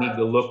that need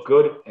to look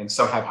good. And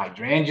some have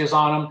hydrangeas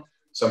on them.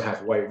 Some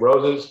have white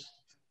roses.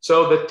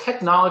 So the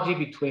technology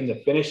between the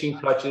finishing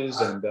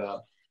touches and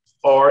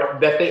are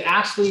that they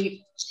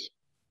actually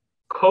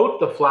coat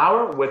the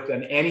flower with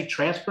an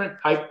anti-transparent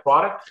type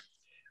product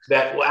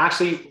that will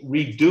actually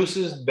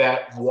reduces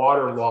that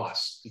water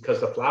loss, because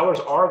the flowers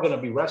are going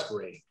to be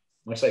respirating,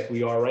 much like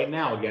we are right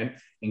now again,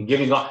 and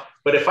giving off.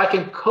 But if I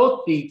can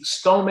coat the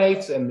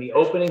stomates and the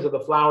openings of the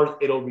flowers,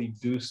 it'll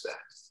reduce that.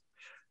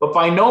 But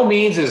by no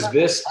means is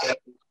this a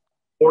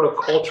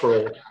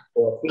horticultural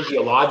or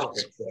physiological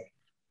trick.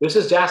 This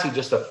is actually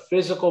just a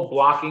physical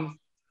blocking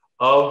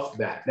of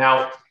that.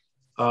 Now,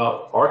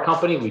 our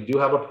company, we do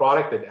have a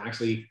product that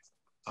actually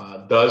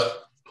does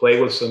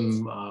play with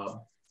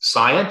some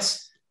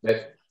science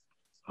that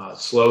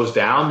slows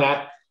down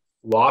that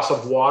loss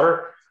of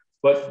water,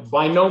 but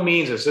by no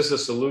means is this a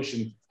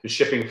solution to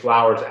shipping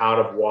flowers out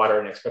of water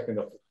and expecting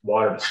the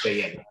water to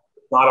stay in.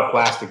 It's not a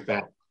plastic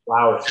bag.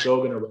 Flower is still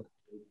going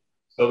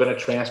to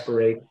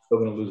transpirate, still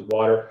going to lose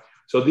water.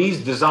 So these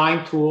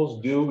design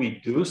tools do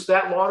reduce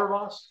that water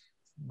loss,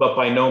 but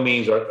by no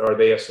means are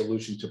they a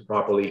solution to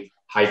properly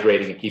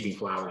hydrating and keeping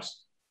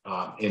flowers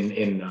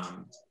in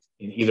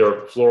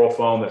either floral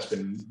foam that's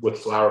been with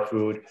flower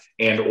food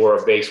and or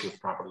a base with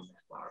properly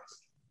mixed flower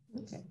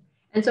food. Okay.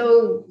 And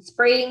so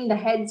spraying the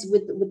heads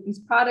with these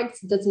products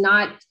does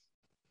not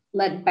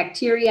let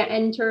bacteria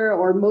enter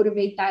or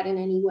motivate that in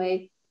any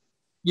way?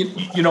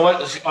 You know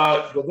what?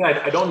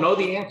 I don't know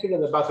the answer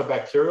about the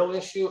bacterial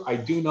issue. I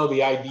do know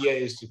the idea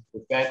is to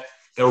prevent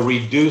or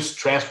reduce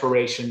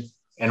transpiration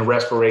and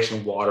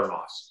respiration water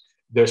loss.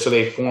 So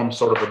they form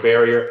sort of a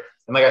barrier.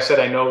 And like I said,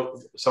 I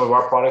know some of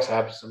our products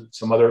have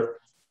some other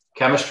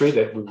chemistry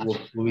that we'll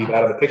leave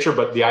out of the picture,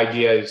 but the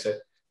idea is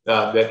that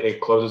that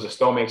it closes the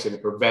stomates and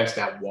it prevents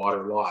that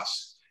water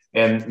loss.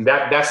 And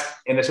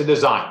it's a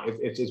design.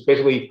 It's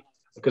basically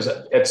because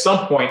at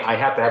some point I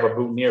have to have a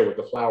boutonniere with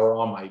the flower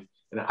on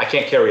and I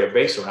can't carry a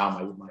vase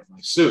around my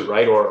suit,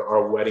 right, or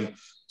a wedding.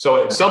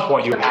 So at some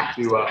point you have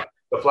to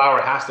the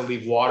flower has to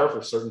leave water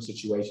for certain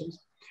situations,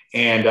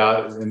 and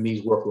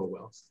these work real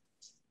well.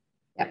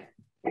 Yep.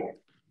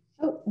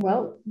 Oh,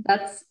 well,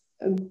 that's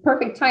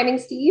perfect timing,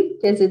 Steve,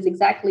 because it's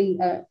exactly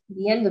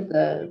the end of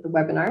the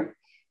webinar.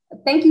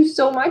 Thank you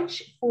so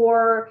much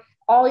for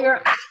all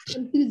your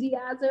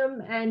enthusiasm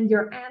and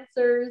your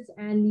answers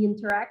and the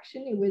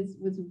interaction. It was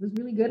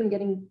really good. I'm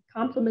getting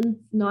compliments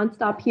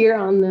nonstop here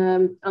on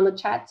the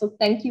chat. So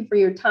thank you for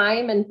your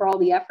time and for all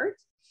the effort.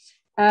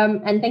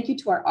 And thank you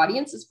to our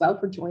audience as well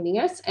for joining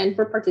us and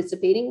for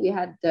participating. We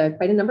had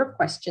quite a number of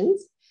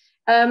questions.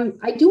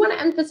 I do want to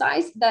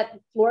emphasize that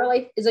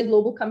FloraLife is a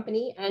global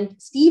company, and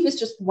Steve is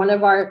just one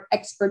of our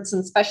experts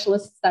and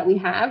specialists that we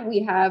have.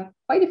 We have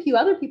quite a few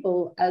other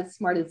people as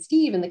smart as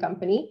Steve in the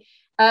company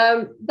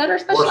that are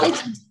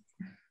specialized,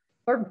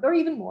 or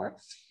even more,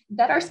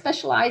 that are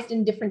specialized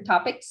in different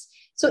topics.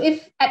 So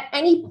if at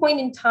any point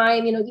in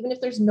time, even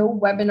if there's no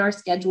webinar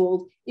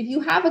scheduled, if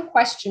you have a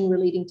question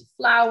relating to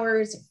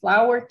flowers,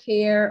 flower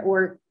care,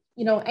 or,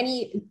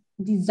 any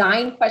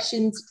design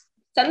questions,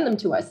 send them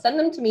to us, send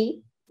them to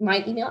me.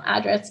 My email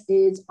address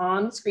is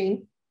on the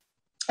screen,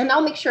 and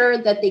I'll make sure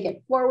that they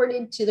get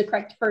forwarded to the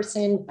correct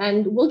person,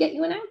 and we'll get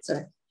you an answer.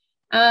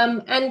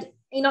 And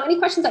any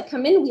questions that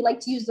come in, we like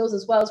to use those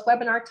as well as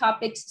webinar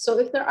topics. So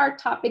if there are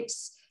topics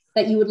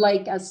that you would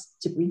like us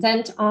to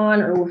present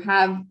on, or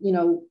have,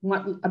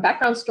 want a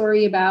background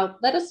story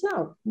about, let us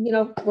know.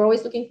 We're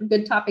always looking for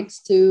good topics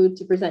to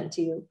present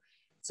to you.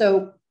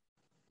 So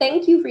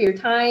thank you for your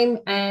time,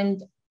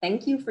 and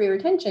thank you for your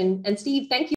attention. And Steve, thank you.